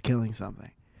bees is killing something.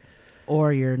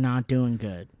 Or you're not doing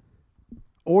good.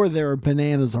 Or there are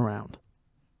bananas around.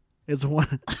 It's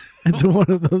one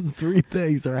of those 3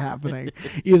 things are happening.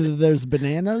 Either there's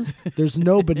bananas, there's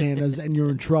no bananas, and you're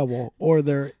in trouble. Or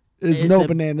there is no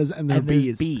bananas and there are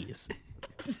there's bees. bees.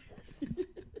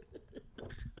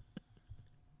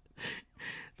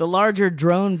 The larger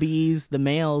drone bees, the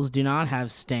males, do not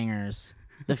have stingers.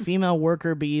 The female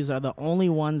worker bees are the only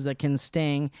ones that can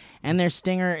sting, and their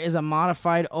stinger is a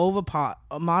modified ovipositor.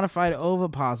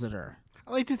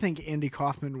 I like to think Andy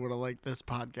Kaufman would have liked this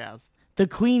podcast. The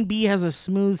queen bee has a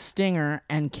smooth stinger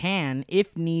and can,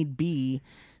 if need be,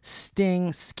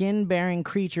 sting skin-bearing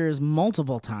creatures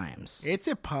multiple times. It's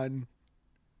a pun.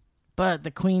 But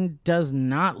the queen does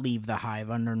not leave the hive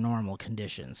under normal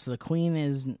conditions, so the queen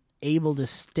is able to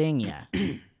sting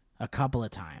you a couple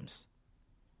of times.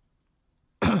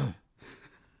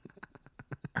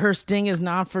 Her sting is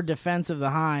not for defense of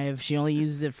the hive. She only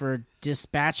uses it for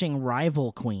dispatching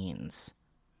rival queens.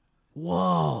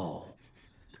 Whoa.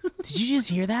 Did you just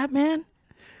hear that, man?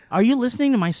 Are you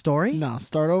listening to my story? No,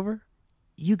 start over.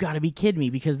 You got to be kidding me,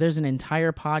 because there's an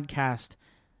entire podcast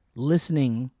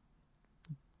listening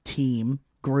team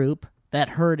group that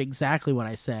heard exactly what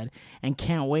I said and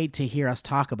can't wait to hear us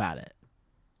talk about it.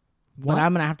 What? But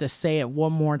I'm going to have to say it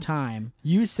one more time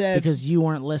You said... because you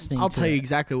weren't listening I'll to tell you it.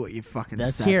 exactly what you fucking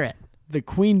Let's said. hear it. The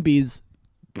queen bees...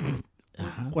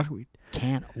 What are we...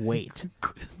 Can't wait.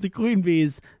 The queen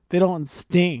bees, they don't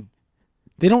sting.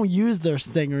 They don't use their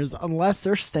stingers unless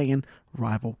they're stinging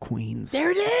rival queens. There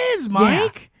it is,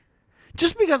 Mike.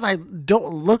 Just because I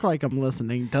don't look like I'm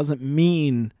listening doesn't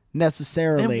mean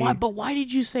necessarily... Then but why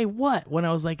did you say what? When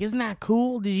I was like, isn't that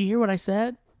cool? Did you hear what I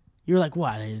said? You were like,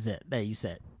 what is it that you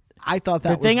said? I thought The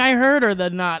that was... thing I heard or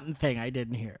the not thing I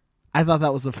didn't hear? I thought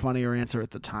that was the funnier answer at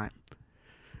the time.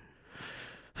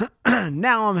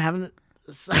 Now I'm having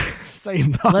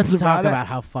saying thoughts Let's talk it. about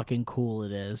how fucking cool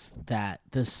it is that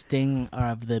the sting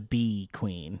of the bee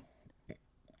queen.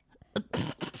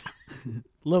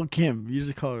 Lil Kim. You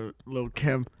just call her Lil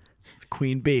Kim. It's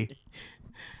Queen Bee.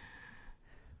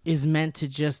 Is meant to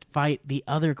just fight the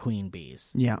other queen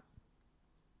bees. Yeah.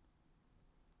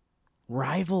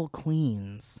 Rival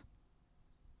queens.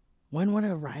 When would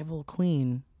a rival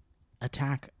queen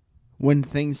attack? When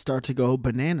things start to go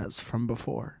bananas from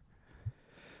before.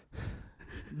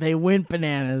 they went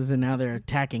bananas and now they're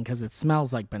attacking because it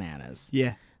smells like bananas.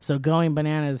 Yeah. So going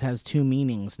bananas has two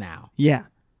meanings now. Yeah.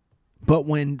 But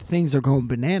when things are going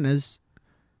bananas,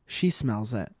 she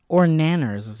smells it. Or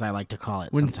nanners, as I like to call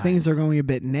it When sometimes. things are going a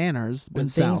bit nanners, When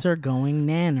things are going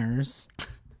nanners.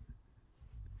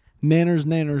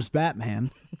 nanners,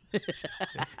 Batman.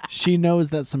 She knows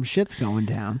that some shit's going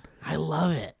down. I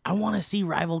love it. I want to see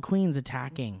rival queens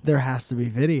attacking. There has to be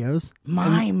videos.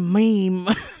 My meme.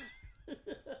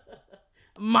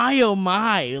 My oh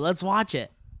my. Let's watch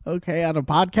it. Okay, on a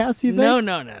podcast, you think?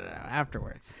 No.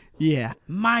 Afterwards. Yeah.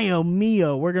 My oh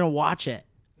mio. We're going to watch it.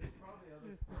 There's probably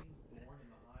other queens born in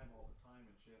the hive all the time,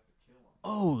 and she has to kill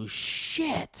them. Oh,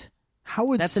 shit. How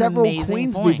would That's an several amazing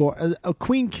queens point. be born? A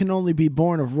queen can only be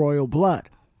born of royal blood.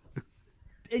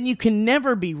 And you can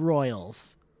never be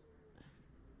royals.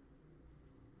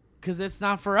 Because it's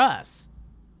not for us.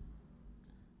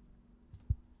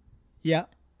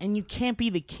 Yep. And you can't be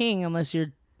the king unless your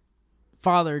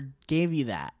father gave you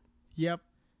that. Yep.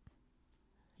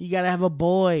 You got to have a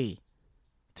boy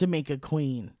to make a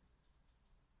queen.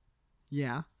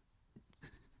 Yeah.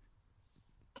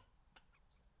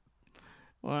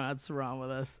 What's wrong with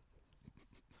us?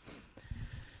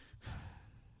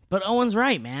 But Owen's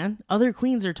right, man. Other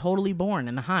queens are totally born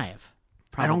in the hive.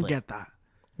 I don't Probably. get that.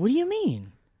 What do you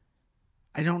mean?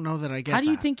 I don't know that I get How do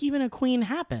you that. think even a queen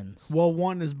happens? Well,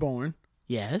 one is born.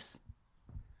 Yes.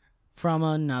 From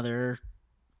another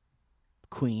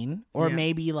queen. Or Yeah.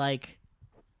 maybe like...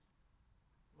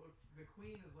 Well, the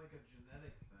queen is like a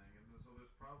genetic thing, and so there's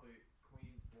probably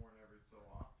queens born every so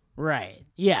often. Right.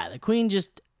 Yeah, the queen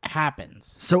just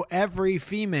happens. So every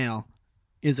female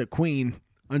is a queen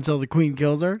until the queen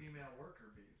kills her? Female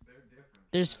worker bees, they're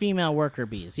different. There's female worker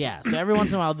bees, yeah. So every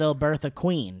once in a while they'll birth a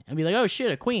queen and be like, oh shit,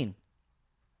 a queen.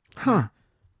 Huh.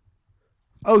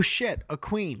 Oh shit, a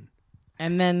queen.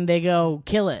 And then they go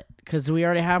kill it because we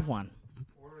already have one.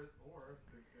 Or if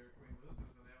their queen loses,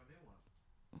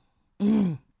 then they have a new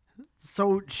one.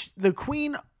 So the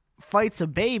queen fights a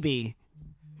baby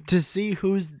to see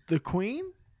who's the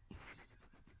queen?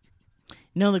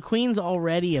 No, the queen's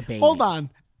already a baby. Hold on.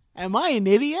 Am I an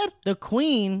idiot? The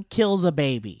queen kills a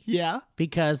baby Yeah.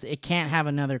 because it can't have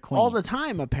another queen. All the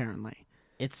time, apparently.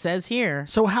 It says here,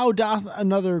 So how doth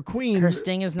another queen her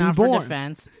sting is be not for born?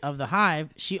 defense of the hive.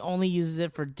 She only uses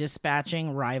it for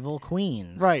dispatching rival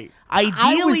queens. Right. I was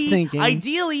Ideally, thinking-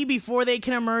 ideally before they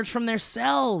can emerge from their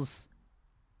cells.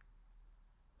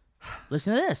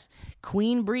 Listen to this.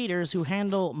 Queen breeders who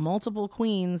handle multiple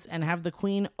queens and have the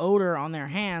queen odor on their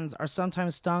hands are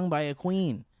sometimes stung by a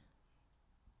queen.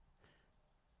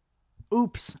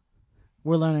 Oops.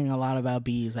 We're learning a lot about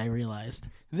bees, I realized.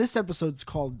 This episode's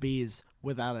called Bees,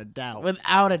 without a doubt.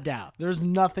 Without a doubt. There's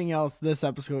nothing else this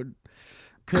episode...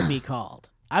 Could be called.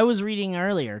 I was reading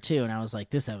earlier, too, and I was like,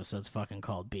 this episode's fucking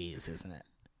called Bees, isn't it?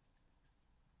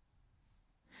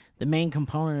 The main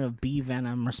component of bee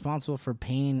venom responsible for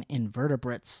pain in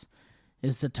vertebrates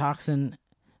is the toxin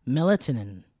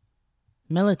melatonin.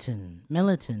 Melatonin.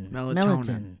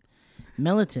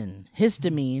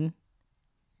 Histamine.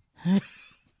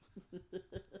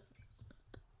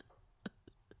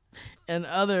 And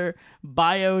other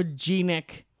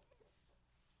biogenic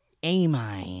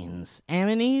amines.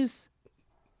 Amines?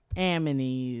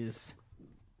 Amines.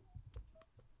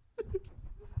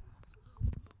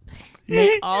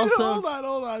 May also Hold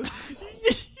on. You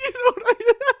know what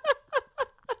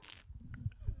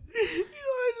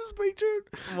I just pictured?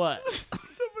 what?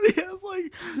 Somebody has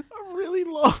like a really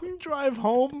long drive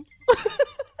home.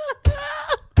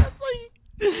 That's like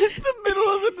the middle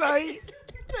of the night.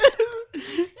 And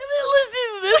then listen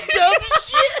to this dumb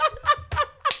shit.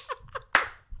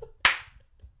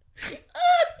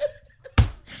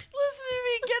 Listen to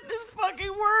me get this fucking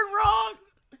word wrong.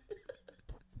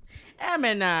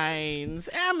 Amines,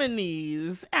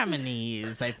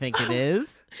 I think it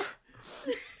is.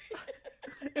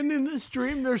 And in this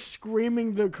dream, they're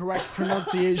screaming the correct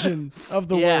pronunciation of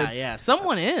the Yeah, word. yeah.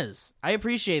 Someone is. I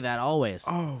appreciate that always.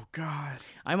 Oh, God.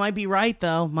 I might be right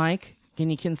though, Mike. Can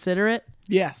you consider it?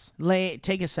 Yes.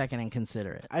 Take a second and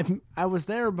consider it. I was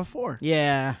there before.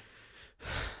 Yeah.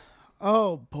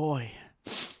 Oh, boy.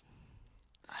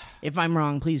 If I'm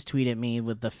wrong, please tweet at me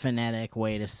with the phonetic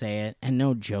way to say it, and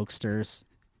no jokesters.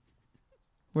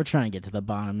 We're trying to get to the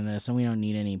bottom of this, and we don't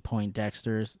need any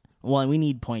Poindexters. Well, we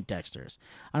need Poindexters.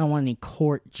 I don't want any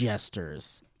court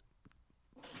jesters.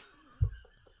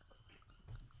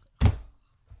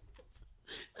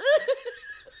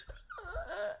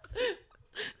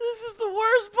 This is the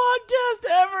worst podcast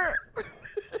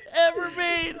ever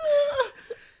made.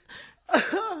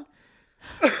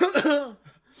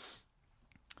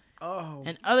 Oh.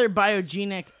 And other other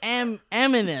biogenic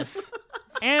amines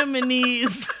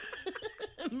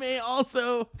may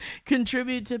also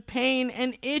contribute to pain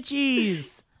and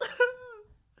itchies.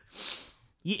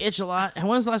 You itch a lot. And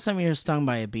when's the last time you were stung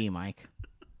by a bee, Mike?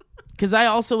 Because I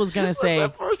also was going to say...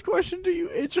 That first question, do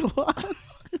you itch a lot?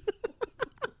 I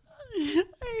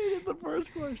hated the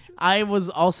first question. I was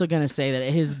also going to say that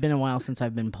it has been a while since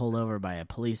I've been pulled over by a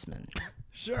policeman.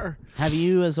 Sure. Have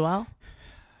you as well?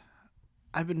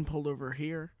 I've been pulled over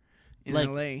here in Like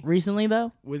LA recently,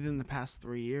 though? within the past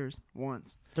 3 years.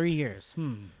 Once. 3 years.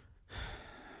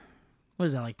 What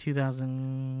is that, like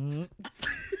 2000?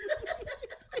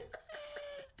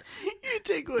 You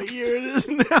take what year it is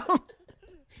now.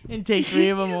 And take 3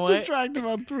 of them You away? subtract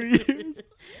about 3 years.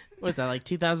 What's that, like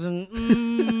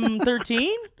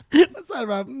 2013? What's that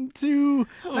about?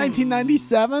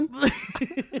 1997?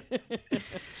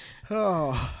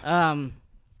 Oh.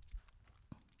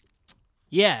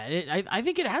 Yeah, I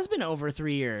think it has been over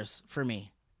 3 years for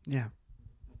me. Yeah.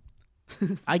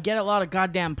 I get a lot of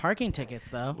goddamn parking tickets,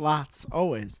 though. Lots.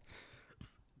 Always.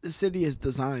 The city is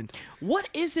designed. What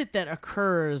is it that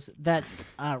occurs that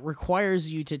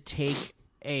requires you to take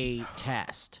a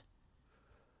test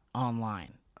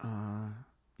online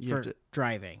You have for to,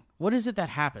 driving? What is it that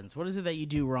happens? What is it that you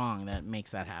do wrong that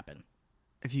makes that happen?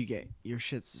 if you get your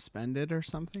shit suspended or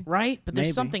something. Right? But there's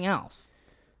Maybe. something else.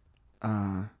 Is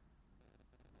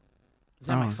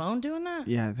that my phone doing that?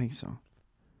 Yeah, I think so.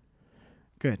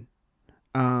 Good.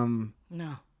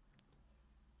 No.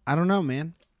 I don't know,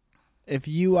 man. If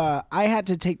you, I had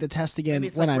to take the test again Maybe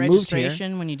it's when like I moved here.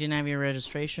 registration when you didn't have your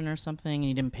registration or something and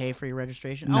you didn't pay for your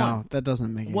registration. No, that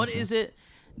doesn't make any What sense. is it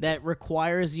that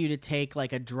requires you to take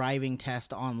like a driving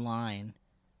test online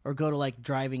or go to like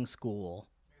driving school?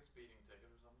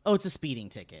 Oh, it's a speeding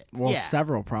ticket. Well, yeah.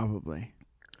 several probably.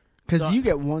 Because So- you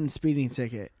get one speeding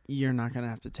ticket, you're not going to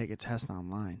have to take a test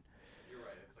online.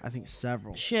 I think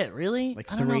several. Shit, really?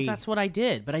 Like I don't know if 3. that's what I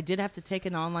did, but I did have to take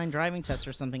an online driving test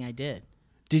or something I did.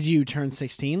 Did you turn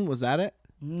 16? Was that it?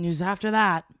 News after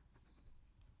that.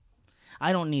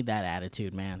 I don't need that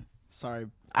attitude, man. Sorry.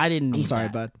 I didn't need I'm sorry,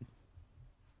 that. bud.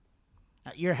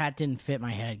 Your hat didn't fit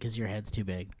my head because your head's too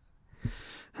big.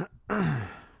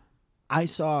 I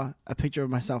saw a picture of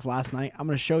myself last night. I'm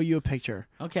going to show you a picture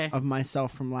Okay. of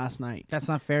myself from last night. That's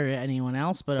not fair to anyone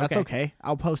else, but okay. That's okay.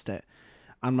 I'll post it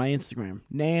on my Instagram.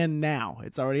 Now.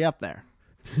 It's already up there.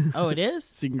 Oh, it is?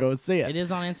 So you can go see it. It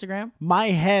is on Instagram? My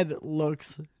head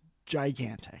looks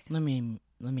gigantic. Let me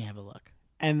have a look.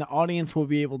 And the audience will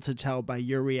be able to tell by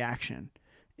your reaction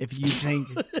if you think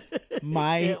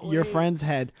your friend's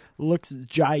head looks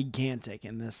gigantic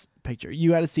in this picture.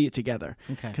 You got to see it together.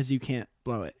 Okay. Because you can't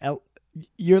blow it.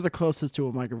 You're the closest to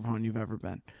a microphone you've ever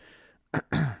been.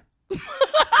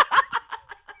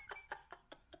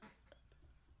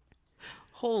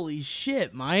 Holy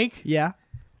shit, Mike. Yeah.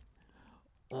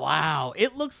 Wow.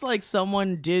 It looks like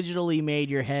someone digitally made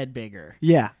your head bigger.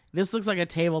 Yeah. This looks like a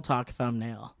Table Talk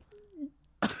thumbnail.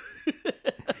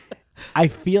 I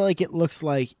feel like it looks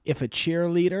like if a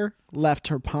cheerleader left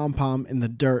her pom-pom in the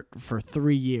dirt for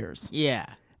 3 years Yeah.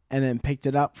 and then picked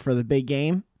it up for the big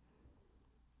game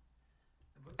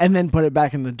and then put it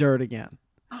back in the dirt again.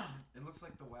 It looks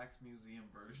like the Wax Museum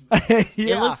version.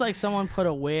 Yeah. It looks like someone put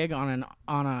a wig on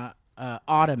a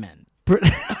ottoman.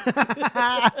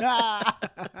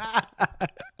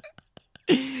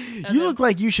 You look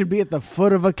like you should be at the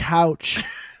foot of a couch.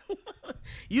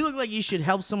 You look like you should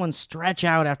help someone stretch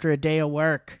out after a day of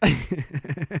work.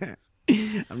 I'm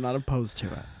not opposed to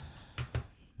it.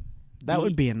 That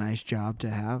would be a nice job to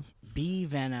have. Bee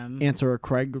venom. Answer a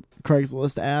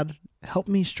Craigslist ad. Help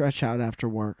me stretch out after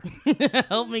work.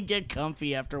 Help me get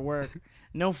comfy after work.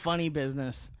 No funny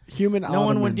business. Human No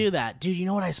one would ottoman. do that. Dude, you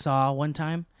know what I saw one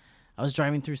time? I was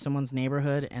driving through someone's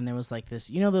neighborhood and there was like this,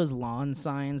 you know those lawn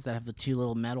signs that have the 2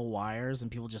 little metal wires and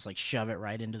people just like shove it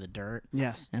right into the dirt?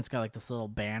 Yes. And it's got like this little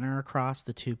banner across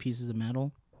the 2 pieces of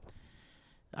metal.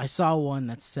 I saw one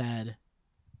that said,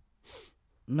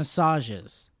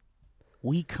 massages,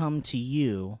 we come to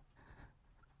you.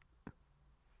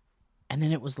 And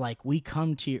then it was like, we'll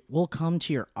come to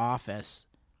your office,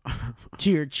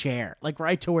 to your chair, like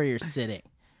right to where you're sitting.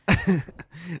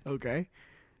 Okay.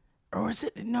 Or was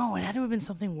it? No, it had to have been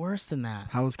something worse than that.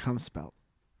 How was cum spelled?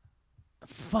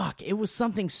 Fuck, it was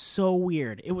something so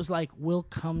weird. It was like, we'll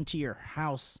come to your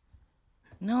house.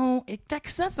 No,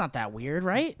 cause that's not that weird,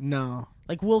 right? No.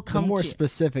 Like, we'll The come more to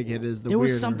specific it is, the There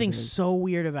weirder was something it is. so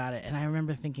weird about it, and I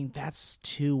remember thinking, that's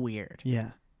too weird. Yeah.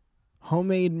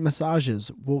 Homemade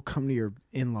massages will come to your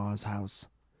in-laws' house.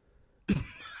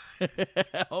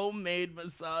 Homemade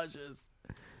massages.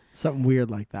 Something weird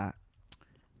like that.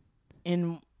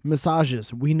 In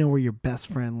Massages. We know where your best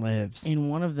friend lives. In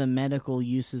one of the medical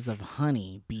uses of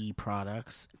honey bee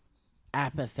products,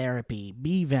 apitherapy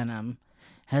bee venom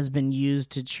has been used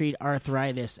to treat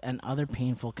arthritis and other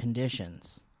painful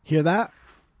conditions. Hear that?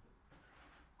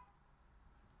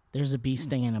 There's a bee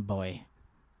stinging a boy,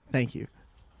 Thank you.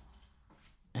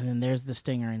 and then there's the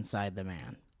stinger inside the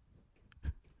man.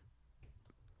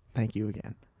 Thank you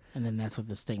again. And then that's what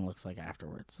the sting looks like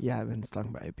afterwards. Yeah, I've been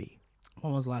stung by a bee.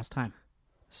 When was the last time?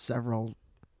 Several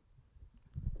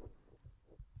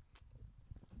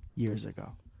years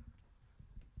ago.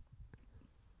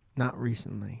 Not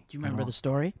recently. Do you remember the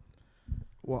story?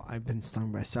 Well, I've been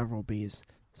stung by several bees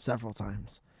several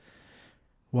times.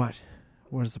 What?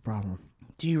 What is the problem?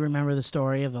 Do you remember the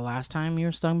story of the last time you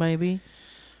were stung by a bee?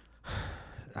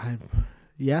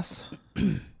 Yes.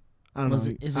 I don't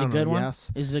know. Is I it a don't good know. one?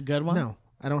 Yes. Is it a good one? No,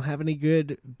 I don't have any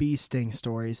good bee sting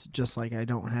stories, just like I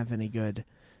don't have any good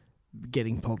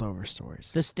getting pulled over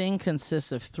stories. The sting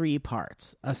consists of 3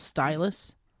 parts: a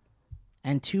stylus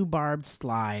and 2 barbed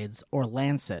slides or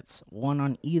lancets, one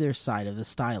on either side of the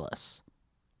stylus.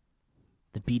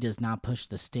 The bee does not push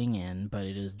the sting in, but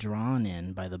it is drawn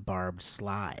in by the barbed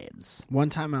slides. One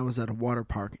time I was at a water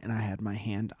park and I had my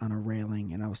hand on a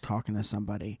railing and I was talking to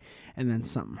somebody and then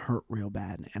something hurt real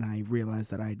bad and I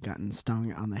realized that I had gotten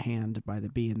stung on the hand by the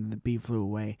bee and then the bee flew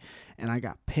away and I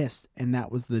got pissed, and that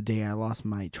was the day I lost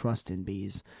my trust in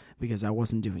bees because I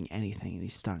wasn't doing anything and he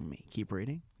stung me. Keep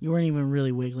reading. You weren't even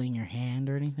really wiggling your hand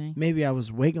or anything? Maybe I was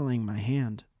wiggling my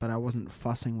hand, but I wasn't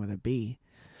fussing with a bee.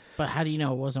 But how do you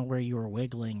know it wasn't where you were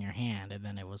wiggling your hand and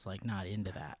then it was like not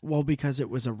into that? Well, because it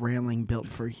was a railing built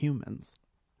for humans.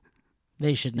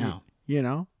 They should know. You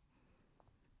know?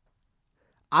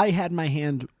 I had my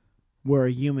hand where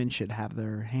a human should have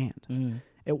their hand. Mm.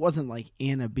 It wasn't like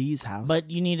in a bee's house. But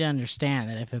you need to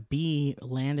understand that if a bee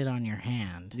landed on your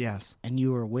hand yes. and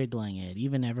you were wiggling it,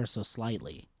 even ever so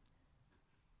slightly,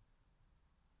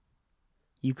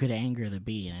 you could anger the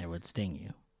bee and it would sting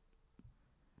you.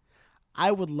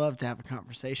 I would love to have a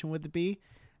conversation with the bee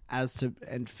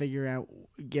and figure out,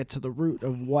 get to the root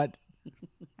of what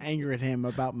angered him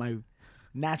about my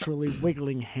naturally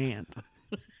wiggling hand.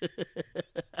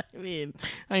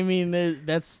 I mean,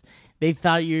 they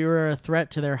thought you were a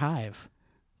threat to their hive,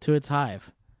 to its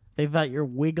hive. They thought your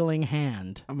wiggling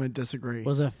hand I'm going to disagree.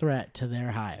 was a threat to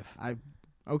their hive.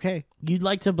 Okay. You'd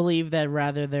like to believe that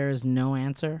rather there is no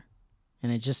answer,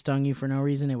 and it just stung you for no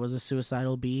reason, it was a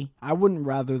suicidal bee? I wouldn't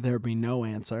rather there be no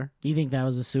answer. You think that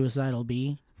was a suicidal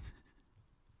bee?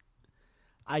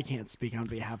 I can't speak on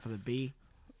behalf of the bee.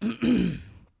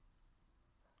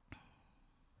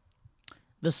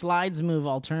 The slides move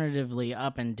alternatively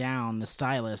up and down the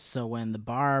stylus, so when the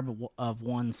barb of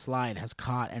one slide has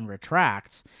caught and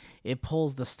retracts, it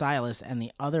pulls the stylus and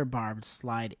the other barbed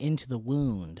slide into the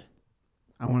wound.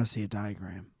 I want to see a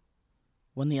diagram.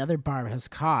 When the other barb has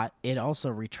caught, it also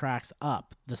retracts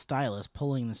up the stylus,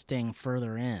 pulling the sting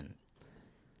further in.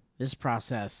 This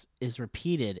process is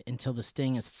repeated until the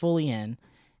sting is fully in,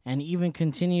 and even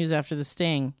continues after the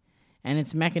sting, and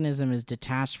its mechanism is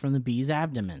detached from the bee's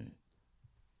abdomen.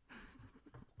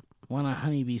 When a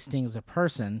honeybee stings a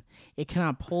person, it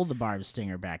cannot pull the barbed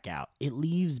stinger back out. It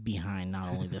leaves behind not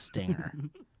only the stinger,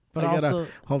 but also...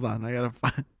 Hold on, I got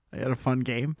a fun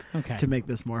game Okay. to make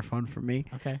this more fun for me.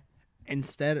 Okay.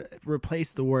 Instead,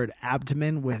 replace the word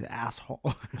abdomen with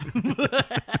asshole.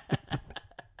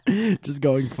 Just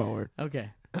going forward.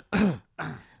 Okay.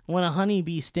 When a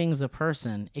honeybee stings a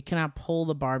person, it cannot pull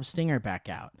the barbed stinger back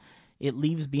out. It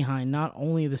leaves behind not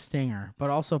only the stinger, but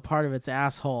also part of its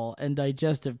asshole and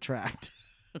digestive tract,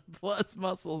 plus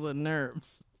muscles and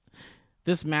nerves.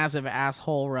 This massive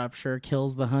asshole rupture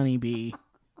kills the honeybee.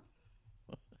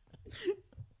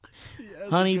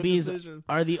 Honeybees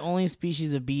are the only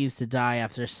species of bees to die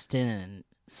after stinning.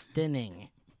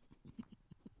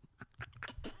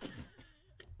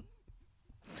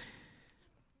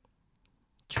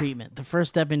 Treatment. The first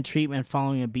step in treatment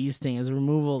following a bee sting is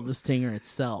removal of the stinger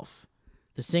itself.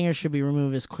 The stinger should be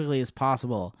removed as quickly as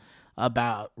possible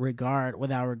without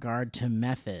regard to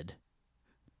method.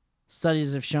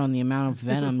 Studies have shown the amount of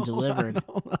venom delivered.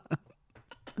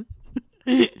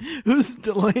 Who's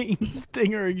delaying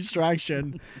stinger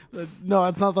extraction? No,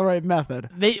 that's not the right method.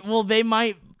 They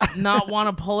might not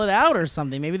want to pull it out or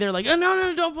something. Maybe they're like, oh,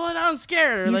 no, don't pull it out, I'm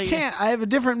scared. Or You can't. I have a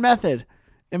different method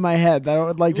in my head that I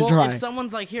would like to try. If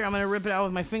someone's like, here, I'm going to rip it out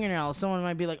with my fingernail, someone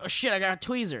might be like, oh, shit, I got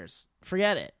tweezers.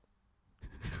 Forget it.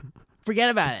 Forget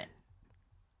about it.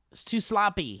 It's too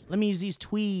sloppy. Let me use these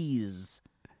tweezers.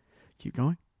 Keep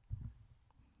going.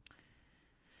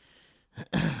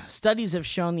 Studies have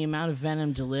shown the amount of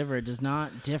venom delivered does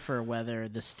not differ whether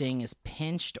the sting is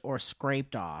pinched or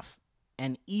scraped off,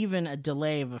 and even a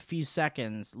delay of a few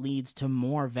seconds leads to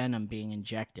more venom being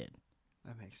injected.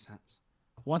 That makes sense.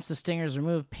 Once the stinger is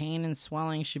removed, pain and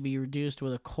swelling should be reduced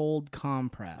with a cold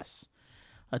compress.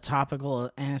 A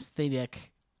topical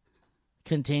anesthetic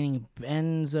containing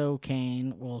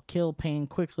benzocaine will kill pain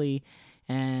quickly,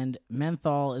 and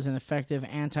menthol is an effective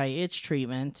anti-itch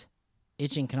treatment.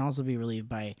 Itching can also be relieved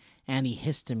by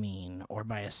antihistamine or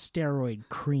by a steroid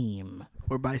cream.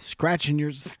 Or by scratching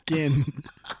your skin,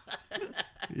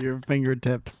 your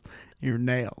fingertips, your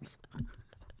nails.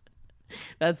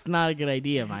 That's not a good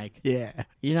idea, Mike. Yeah.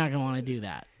 You're not going to want to do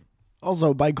that.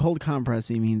 Also, by cold compress,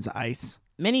 he means ice.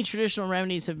 Many traditional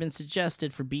remedies have been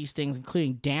suggested for bee stings,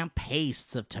 including damp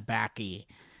pastes of tobacco,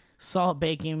 salt,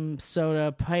 baking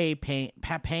soda,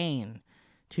 papain,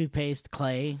 toothpaste,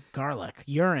 clay, garlic,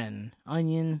 urine,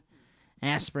 onion,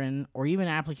 aspirin, or even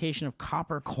application of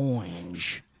copper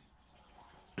coins.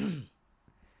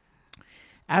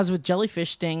 As with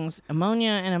jellyfish stings,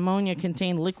 ammonia and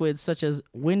ammonia-contained liquids such as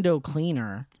window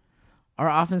cleaner are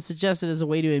often suggested as a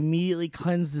way to immediately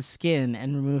cleanse the skin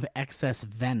and remove excess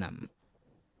venom.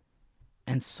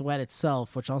 And sweat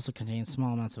itself, which also contains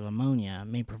small amounts of ammonia,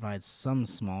 may provide some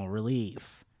small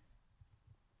relief.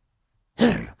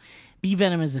 Bee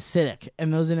venom is acidic,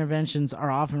 and those interventions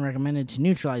are often recommended to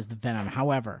neutralize the venom.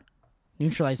 However,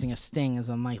 neutralizing a sting is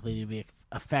unlikely to be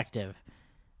effective,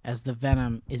 as the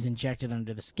venom is injected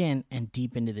under the skin and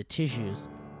deep into the tissues,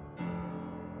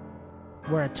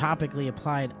 where a topically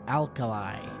applied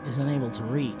alkali is unable to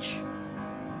reach.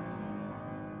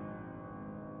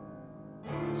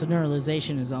 So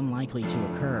neuralization is unlikely to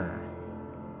occur.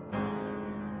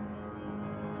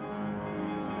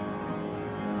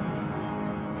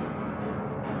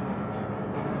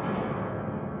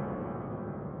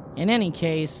 In any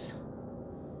case,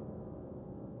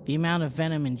 the amount of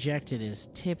venom injected is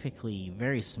typically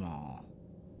very small,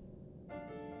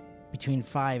 between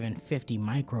 5 and 50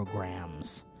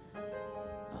 micrograms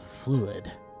of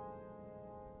fluid.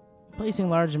 Placing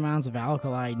large amounts of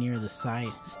alkali near the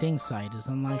sting site is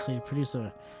unlikely to produce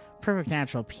a perfect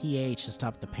natural pH to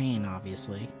stop the pain,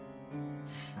 obviously.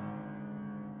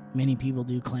 Many people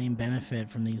do claim benefit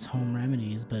from these home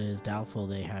remedies, but it is doubtful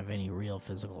they have any real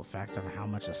physical effect on how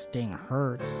much a sting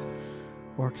hurts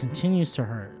or continues to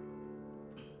hurt.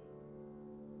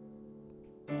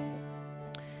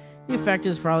 The effect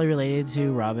is probably related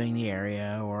to rubbing the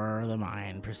area or the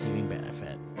mind perceiving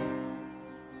benefit.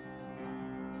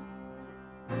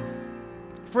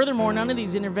 Furthermore, none of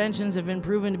these interventions have been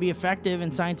proven to be effective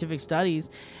in scientific studies,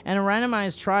 and a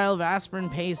randomized trial of aspirin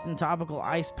paste and topical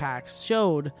ice packs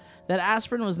showed that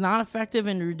aspirin was not effective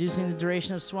in reducing the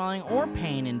duration of swelling or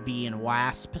pain in bee and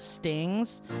wasp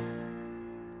stings,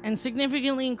 and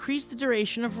significantly increased the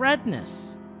duration of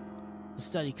redness. The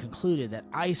study concluded that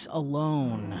ice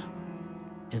alone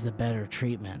is a better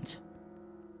treatment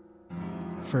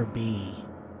for bee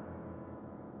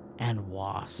and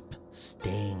wasp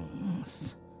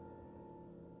stings.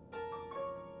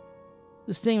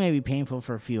 The sting may be painful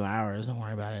for a few hours, don't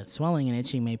worry about it. Swelling and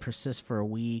itching may persist for a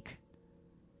week.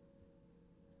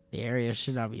 The area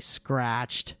should not be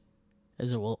scratched,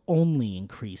 as it will only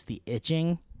increase the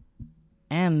itching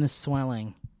and the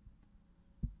swelling.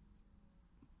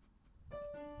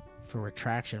 If a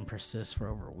retraction persists for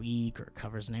over a week or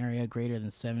covers an area greater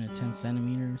than 7 to 10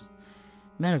 centimeters,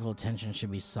 medical attention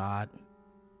should be sought.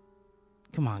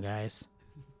 Come on, guys.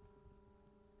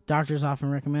 Doctors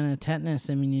often recommend a tetanus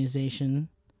immunization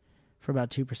for about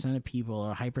 2% of people,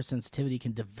 or hypersensitivity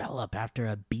can develop after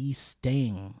a bee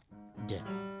sting,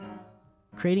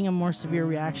 creating a more severe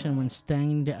reaction when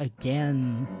stinged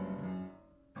again.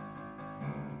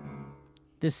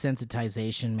 This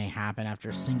sensitization may happen after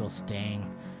a single sting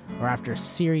or after a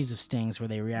series of stings where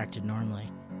they reacted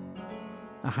normally.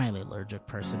 A highly allergic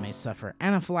person may suffer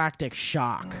anaphylactic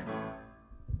shock.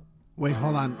 Wait,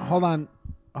 hold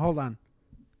on.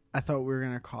 I thought we were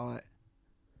going to call it.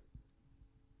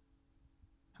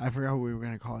 I forgot what we were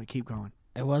going to call it. Keep going.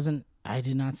 I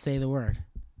did not say the word.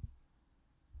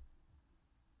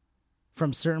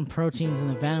 From certain proteins in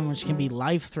the venom which can be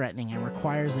life-threatening and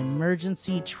requires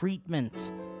emergency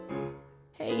treatment.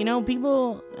 Hey,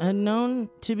 people known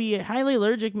to be highly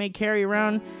allergic may carry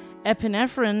around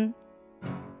epinephrine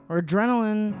or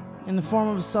adrenaline in the form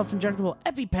of a self-injectable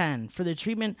EpiPen for the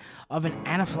treatment of an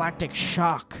anaphylactic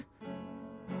shock.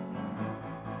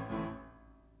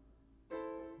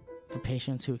 For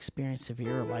patients who experience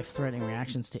severe or life-threatening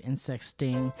reactions to insect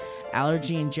sting,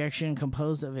 allergy injection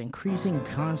composed of increasing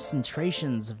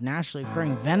concentrations of naturally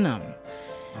occurring venom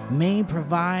may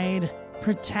provide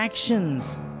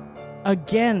protections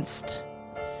against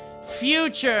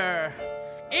future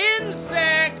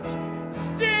insect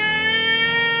stings.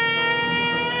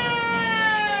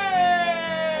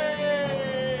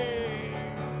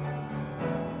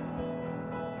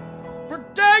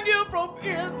 Protect you from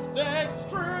insect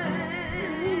stings.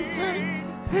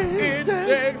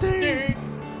 Insect stings.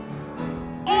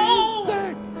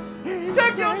 Oh,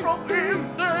 protect you from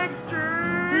insect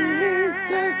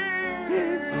stings.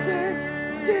 Insect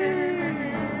stings.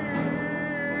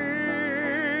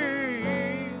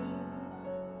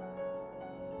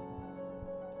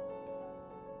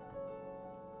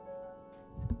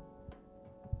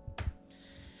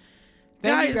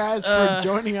 Thank you guys for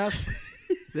joining us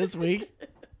this week.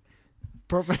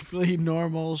 Perfectly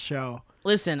normal show.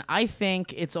 Listen, I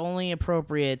think it's only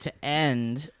appropriate to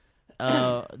end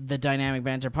the Dynamic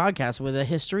Banter podcast with a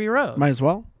History Road. Might as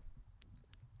well.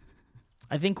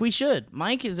 I think we should.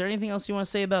 Mike, is there anything else you want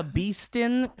to say about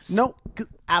Beeston? Nope,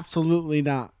 absolutely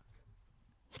not.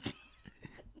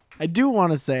 I do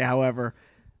want to say, however,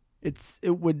 it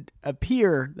would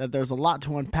appear that there's a lot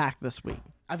to unpack this week.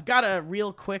 I've got a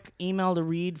real quick email to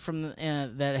read from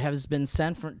that has been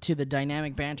sent to the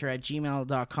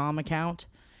dynamicbanter@gmail.com account.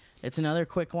 It's another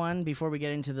quick one before we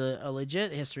get into a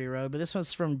legit History Road, but this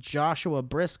one's from Joshua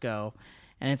Briscoe,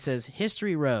 and it says,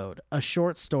 History Road, a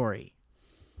short story.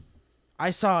 I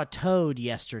saw a toad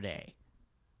yesterday.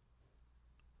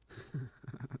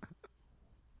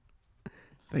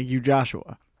 Thank you,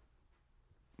 Joshua.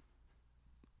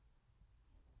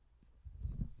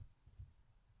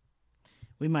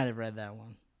 We might have read that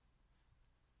one.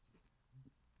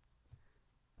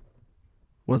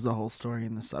 Was the whole story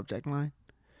in the subject line?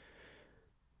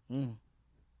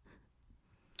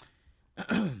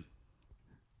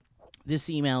 This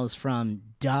email is from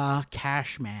Da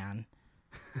Cashman.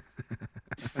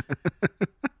 In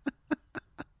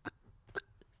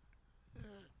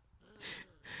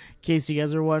case you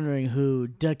guys are wondering who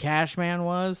Da Cashman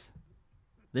was,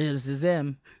 this is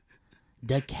him.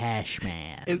 Da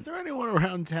Cashman. Is there anyone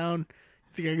around town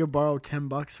you think I could borrow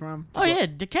 $10 from? Oh, yeah,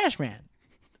 Da Cashman.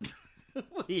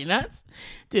 What, are you nuts?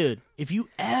 Dude, if you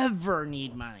ever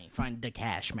need money, find Da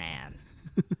Cashman.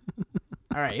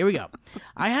 All right, here we go.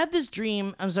 I had this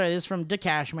dream. I'm sorry, this is from Da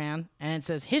Cashman, and it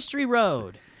says, History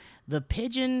Road, the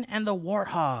pigeon and the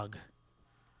warthog.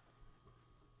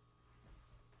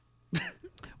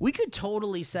 We could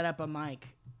totally set up a mic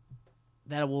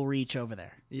that will reach over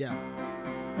there. Yeah.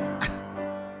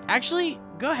 Actually,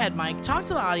 go ahead, Mike. Talk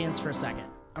to the audience for a second.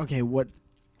 Okay, what?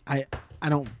 I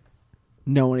don't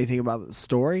know anything about the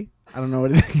story. I don't know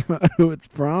anything about who it's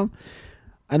from.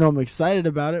 I know I'm excited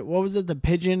about it. What was it? The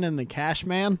pigeon and the cash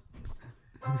man?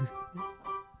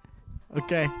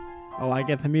 Okay. Oh, I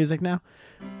get the music now?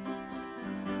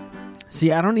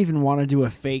 See, I don't even want to do a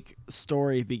fake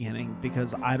story beginning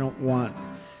because I don't want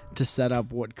to set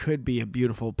up what could be a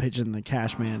beautiful pigeon the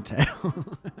cash man tale.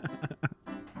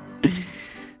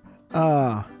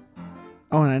 Oh,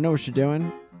 and I know what you're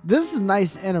doing. This is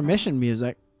nice intermission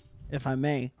music, if I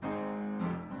may.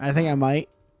 I think I might.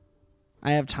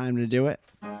 I have time to do it.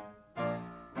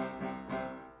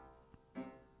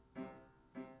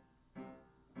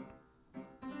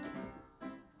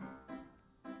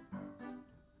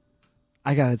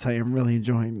 I gotta tell you, I'm really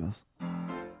enjoying this.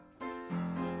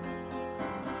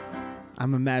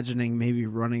 I'm imagining maybe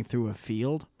running through a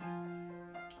field.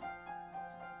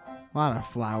 A lot of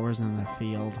flowers in the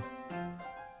field.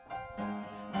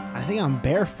 I think I'm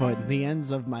barefoot and the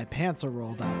ends of my pants are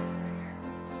rolled up.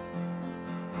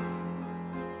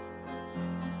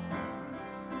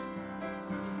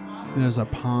 There's a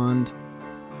pond.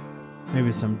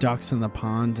 Maybe some ducks in the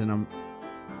pond, and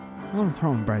I'm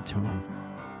throwing bread to them.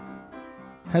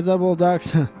 Heads up, old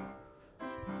ducks.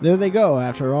 There they go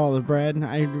after all the bread.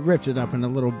 I ripped it up into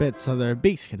little bits so their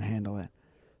beaks can handle it.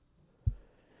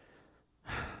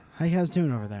 How you guys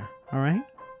doing over there? All right?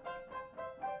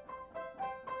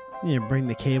 You bring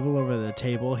the cable over the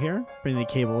table here. Bring the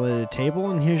cable to the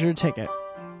table, and here's your ticket.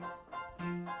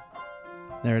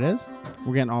 There it is.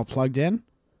 We're getting all plugged in.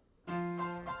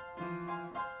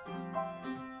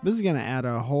 This is going to add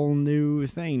a whole new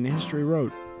thing to History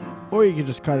Road. Or you can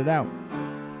just cut it out.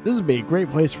 This would be a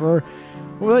great place for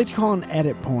what we like to call an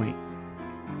edit point.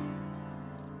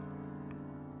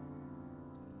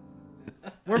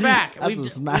 We're back. That's We've a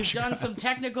smash done cut. some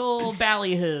technical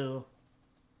ballyhoo.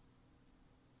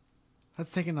 Let's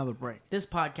take another break. This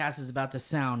podcast is about to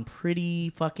sound pretty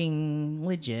fucking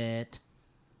legit.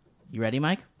 You ready,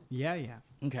 Mike? Yeah.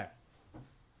 Okay.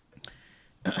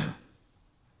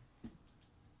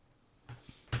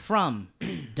 From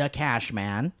Da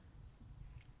Cashman.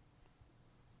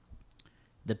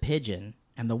 The Pigeon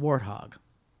and the Warthog.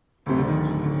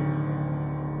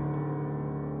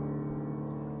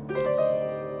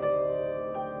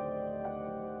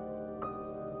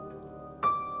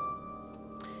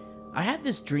 I had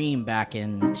this dream back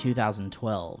in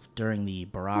 2012 during the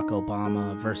Barack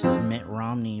Obama versus Mitt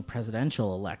Romney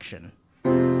presidential election.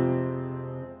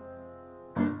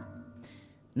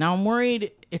 Now I'm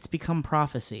worried it's become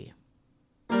prophecy.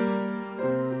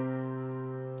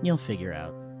 You'll figure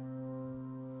out.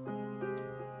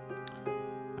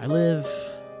 I live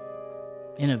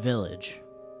in a village.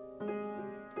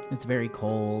 It's very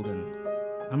cold and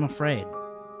I'm afraid.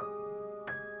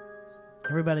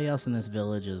 Everybody else in this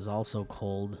village is also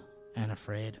cold and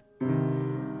afraid.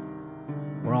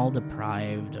 We're all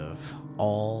deprived of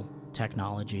all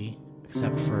technology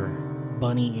except for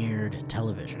bunny-eared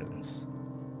televisions.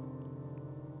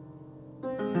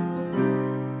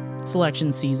 It's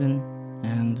election season,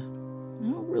 and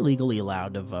we're legally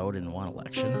allowed to vote in one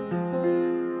election.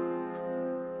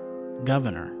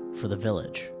 Governor for the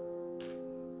village.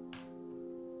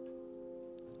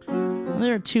 And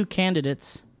there are two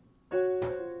candidates.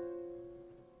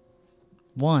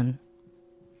 One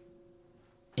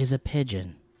is a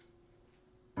pigeon.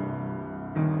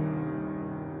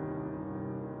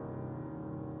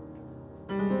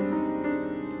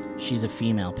 She's a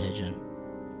female pigeon.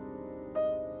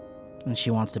 And she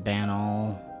wants to ban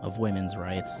all of women's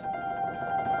rights.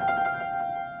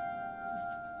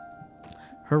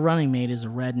 Her running mate is a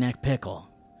redneck pickle.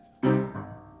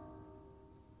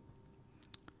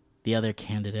 The other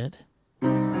candidate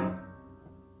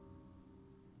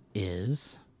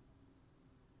is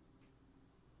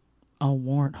a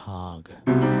warthog.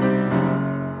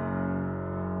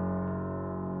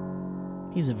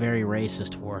 He's a very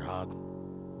racist warthog.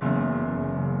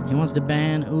 He wants to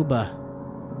ban Uba.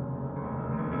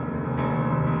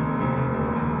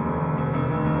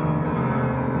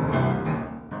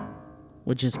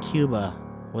 Which is Cuba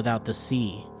without the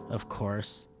C, of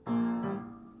course.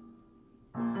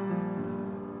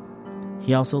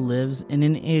 He also lives in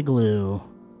an igloo,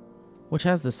 which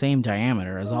has the same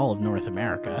diameter as all of North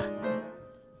America.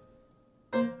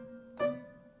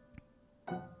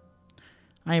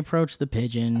 I approached the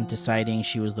pigeon, deciding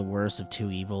she was the worst of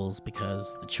two evils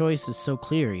because the choice is so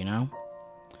clear, you know?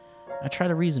 I try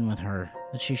to reason with her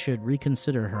that she should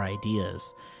reconsider her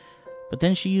ideas, but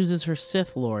then she uses her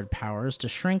Sith Lord powers to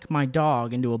shrink my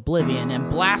dog into oblivion and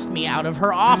blast me out of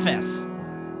her office.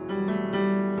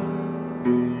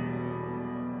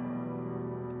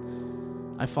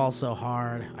 I fall so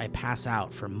hard, I pass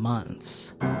out for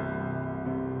months.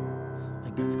 I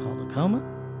think that's called a coma.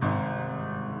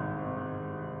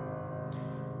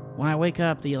 When I wake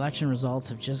up, the election results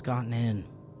have just gotten in.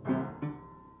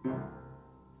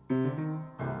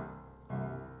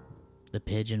 The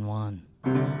pigeon won.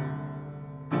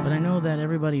 But I know that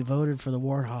everybody voted for the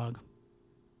warthog.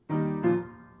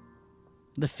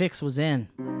 The fix was in.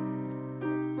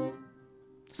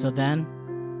 So then,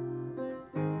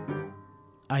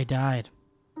 I died.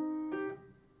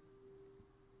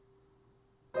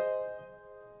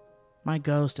 My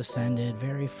ghost ascended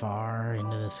very far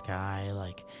into the sky,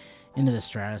 like into the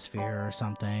stratosphere or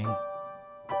something.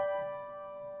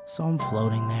 So I'm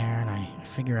floating there and I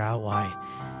figure out why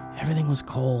everything was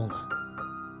cold.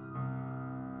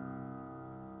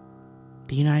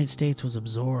 The United States was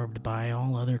absorbed by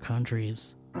all other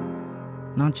countries,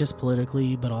 not just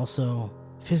politically, but also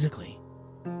physically.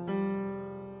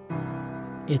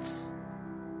 It's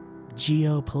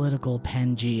geopolitical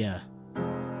Pangea.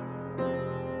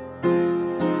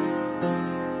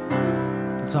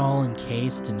 It's all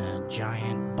encased in a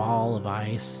giant ball of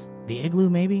ice. The igloo,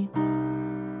 maybe?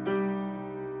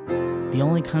 The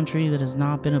only country that has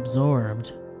not been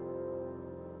absorbed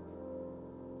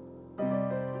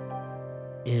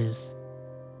is,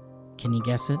 can you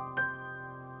guess it?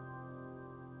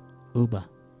 Uba.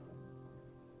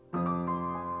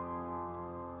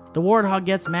 The warthog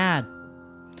gets mad,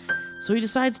 so he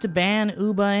decides to ban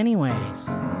Uba anyways.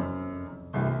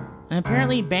 And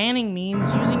apparently banning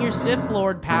means using your Sith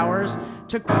Lord powers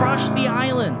to crush the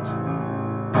island.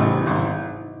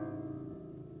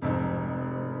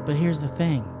 But here's the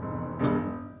thing.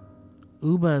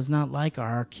 Uba is not like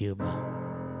our Cuba.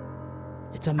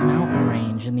 It's a mountain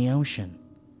range in the ocean.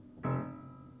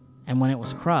 And when it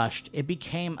was crushed, it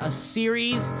became a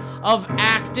series of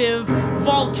active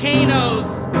volcanoes.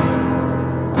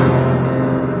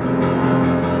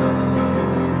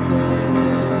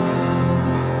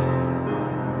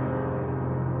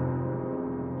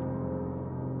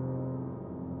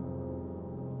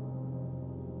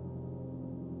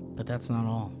 But that's not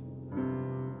all.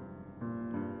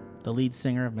 The lead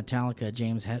singer of Metallica,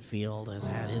 James Hetfield, has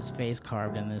had his face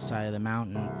carved in this side of the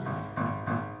mountain,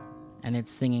 and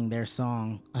it's singing their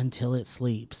song, Until It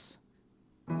Sleeps.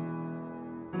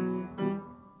 And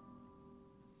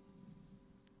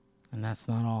that's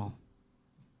not all.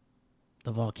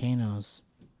 The volcanoes,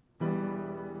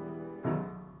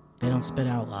 they don't spit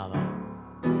out lava.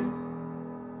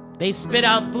 They spit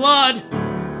out blood!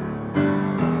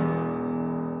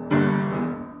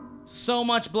 So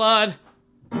much blood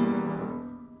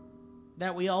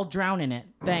that we all drown in it.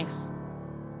 Thanks.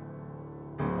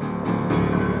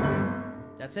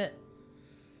 That's it.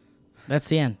 That's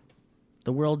the end.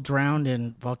 The world drowned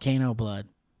in volcano blood.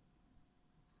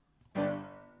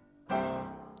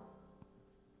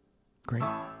 Great.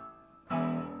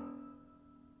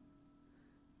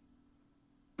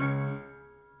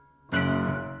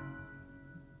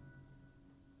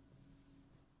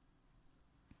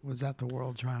 Was that the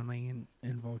world drowning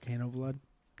in volcano blood?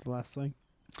 The last thing?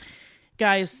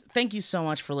 Guys, thank you so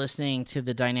much for listening to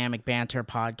the Dynamic Banter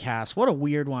podcast. What a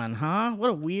weird one, huh? What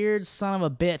a weird son of a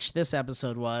bitch this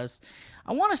episode was.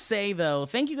 I want to say, though,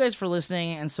 thank you guys for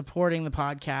listening and supporting the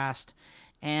podcast.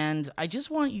 And I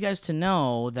just want you guys to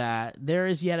know that there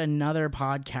is yet another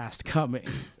podcast coming.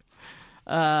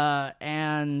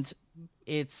 And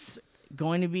it's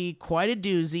going to be quite a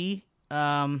doozy.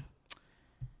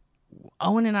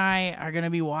 Owen and I are going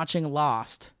to be watching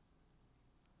Lost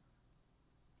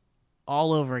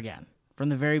all over again from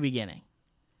the very beginning.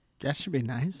 That should be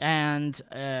nice. And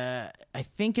I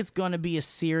think it's going to be a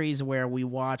series where we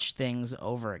watch things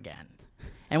over again.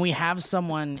 And we have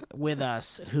someone with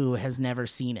us who has never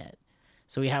seen it.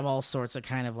 So we have all sorts of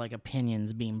kind of like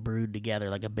opinions being brewed together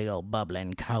like a big old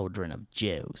bubbling cauldron of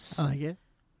juice. I like it.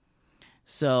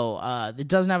 So it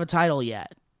doesn't have a title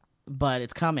yet, but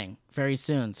it's coming very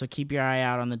soon. So keep your eye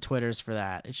out on the Twitters for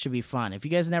that. It should be fun. If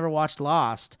you guys never watched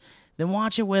Lost, then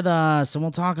watch it with us and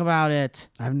we'll talk about it.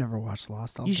 I've never watched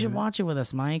Lost. You should watch it with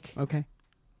us, Mike. Okay.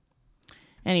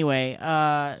 Anyway,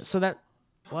 so that...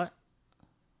 What?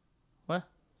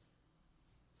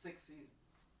 6 seasons.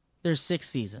 There's 6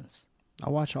 seasons.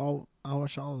 I'll watch all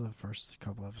of the first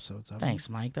couple episodes of Thanks,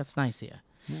 Mike. That's nice of you.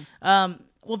 Yeah.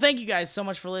 Well, thank you guys so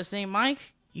much for listening. Mike,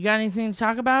 you got anything to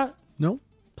talk about? Nope.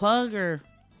 Plug or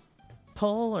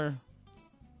pull or...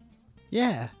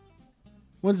 Yeah.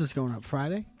 When's this going up?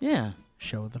 Friday? Yeah.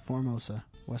 Show at the Formosa,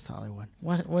 West Hollywood.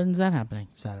 When's that happening?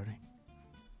 Saturday.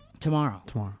 Tomorrow.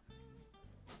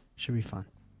 Should be fun.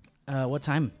 What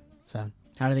time? 7.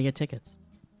 How do they get tickets?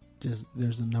 Just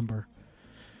there's a number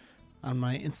on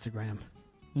my Instagram.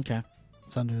 Okay.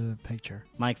 It's under the picture.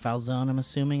 Mike Falzone, I'm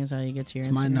assuming, is how you get to your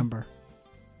It's Instagram? my number.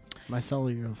 My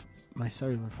cellular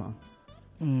phone.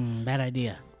 Bad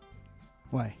idea.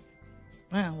 Why?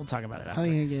 Well, we'll talk about it How after. are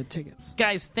you gonna get tickets?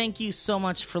 Guys, thank you so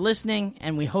much for listening,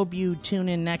 and we hope you tune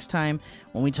in next time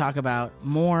when we talk about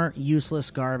more useless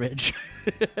garbage.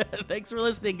 Thanks for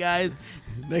listening, guys.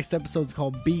 Next episode's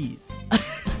called Bees.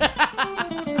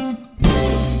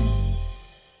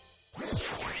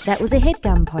 That was a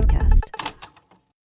HeadGum podcast.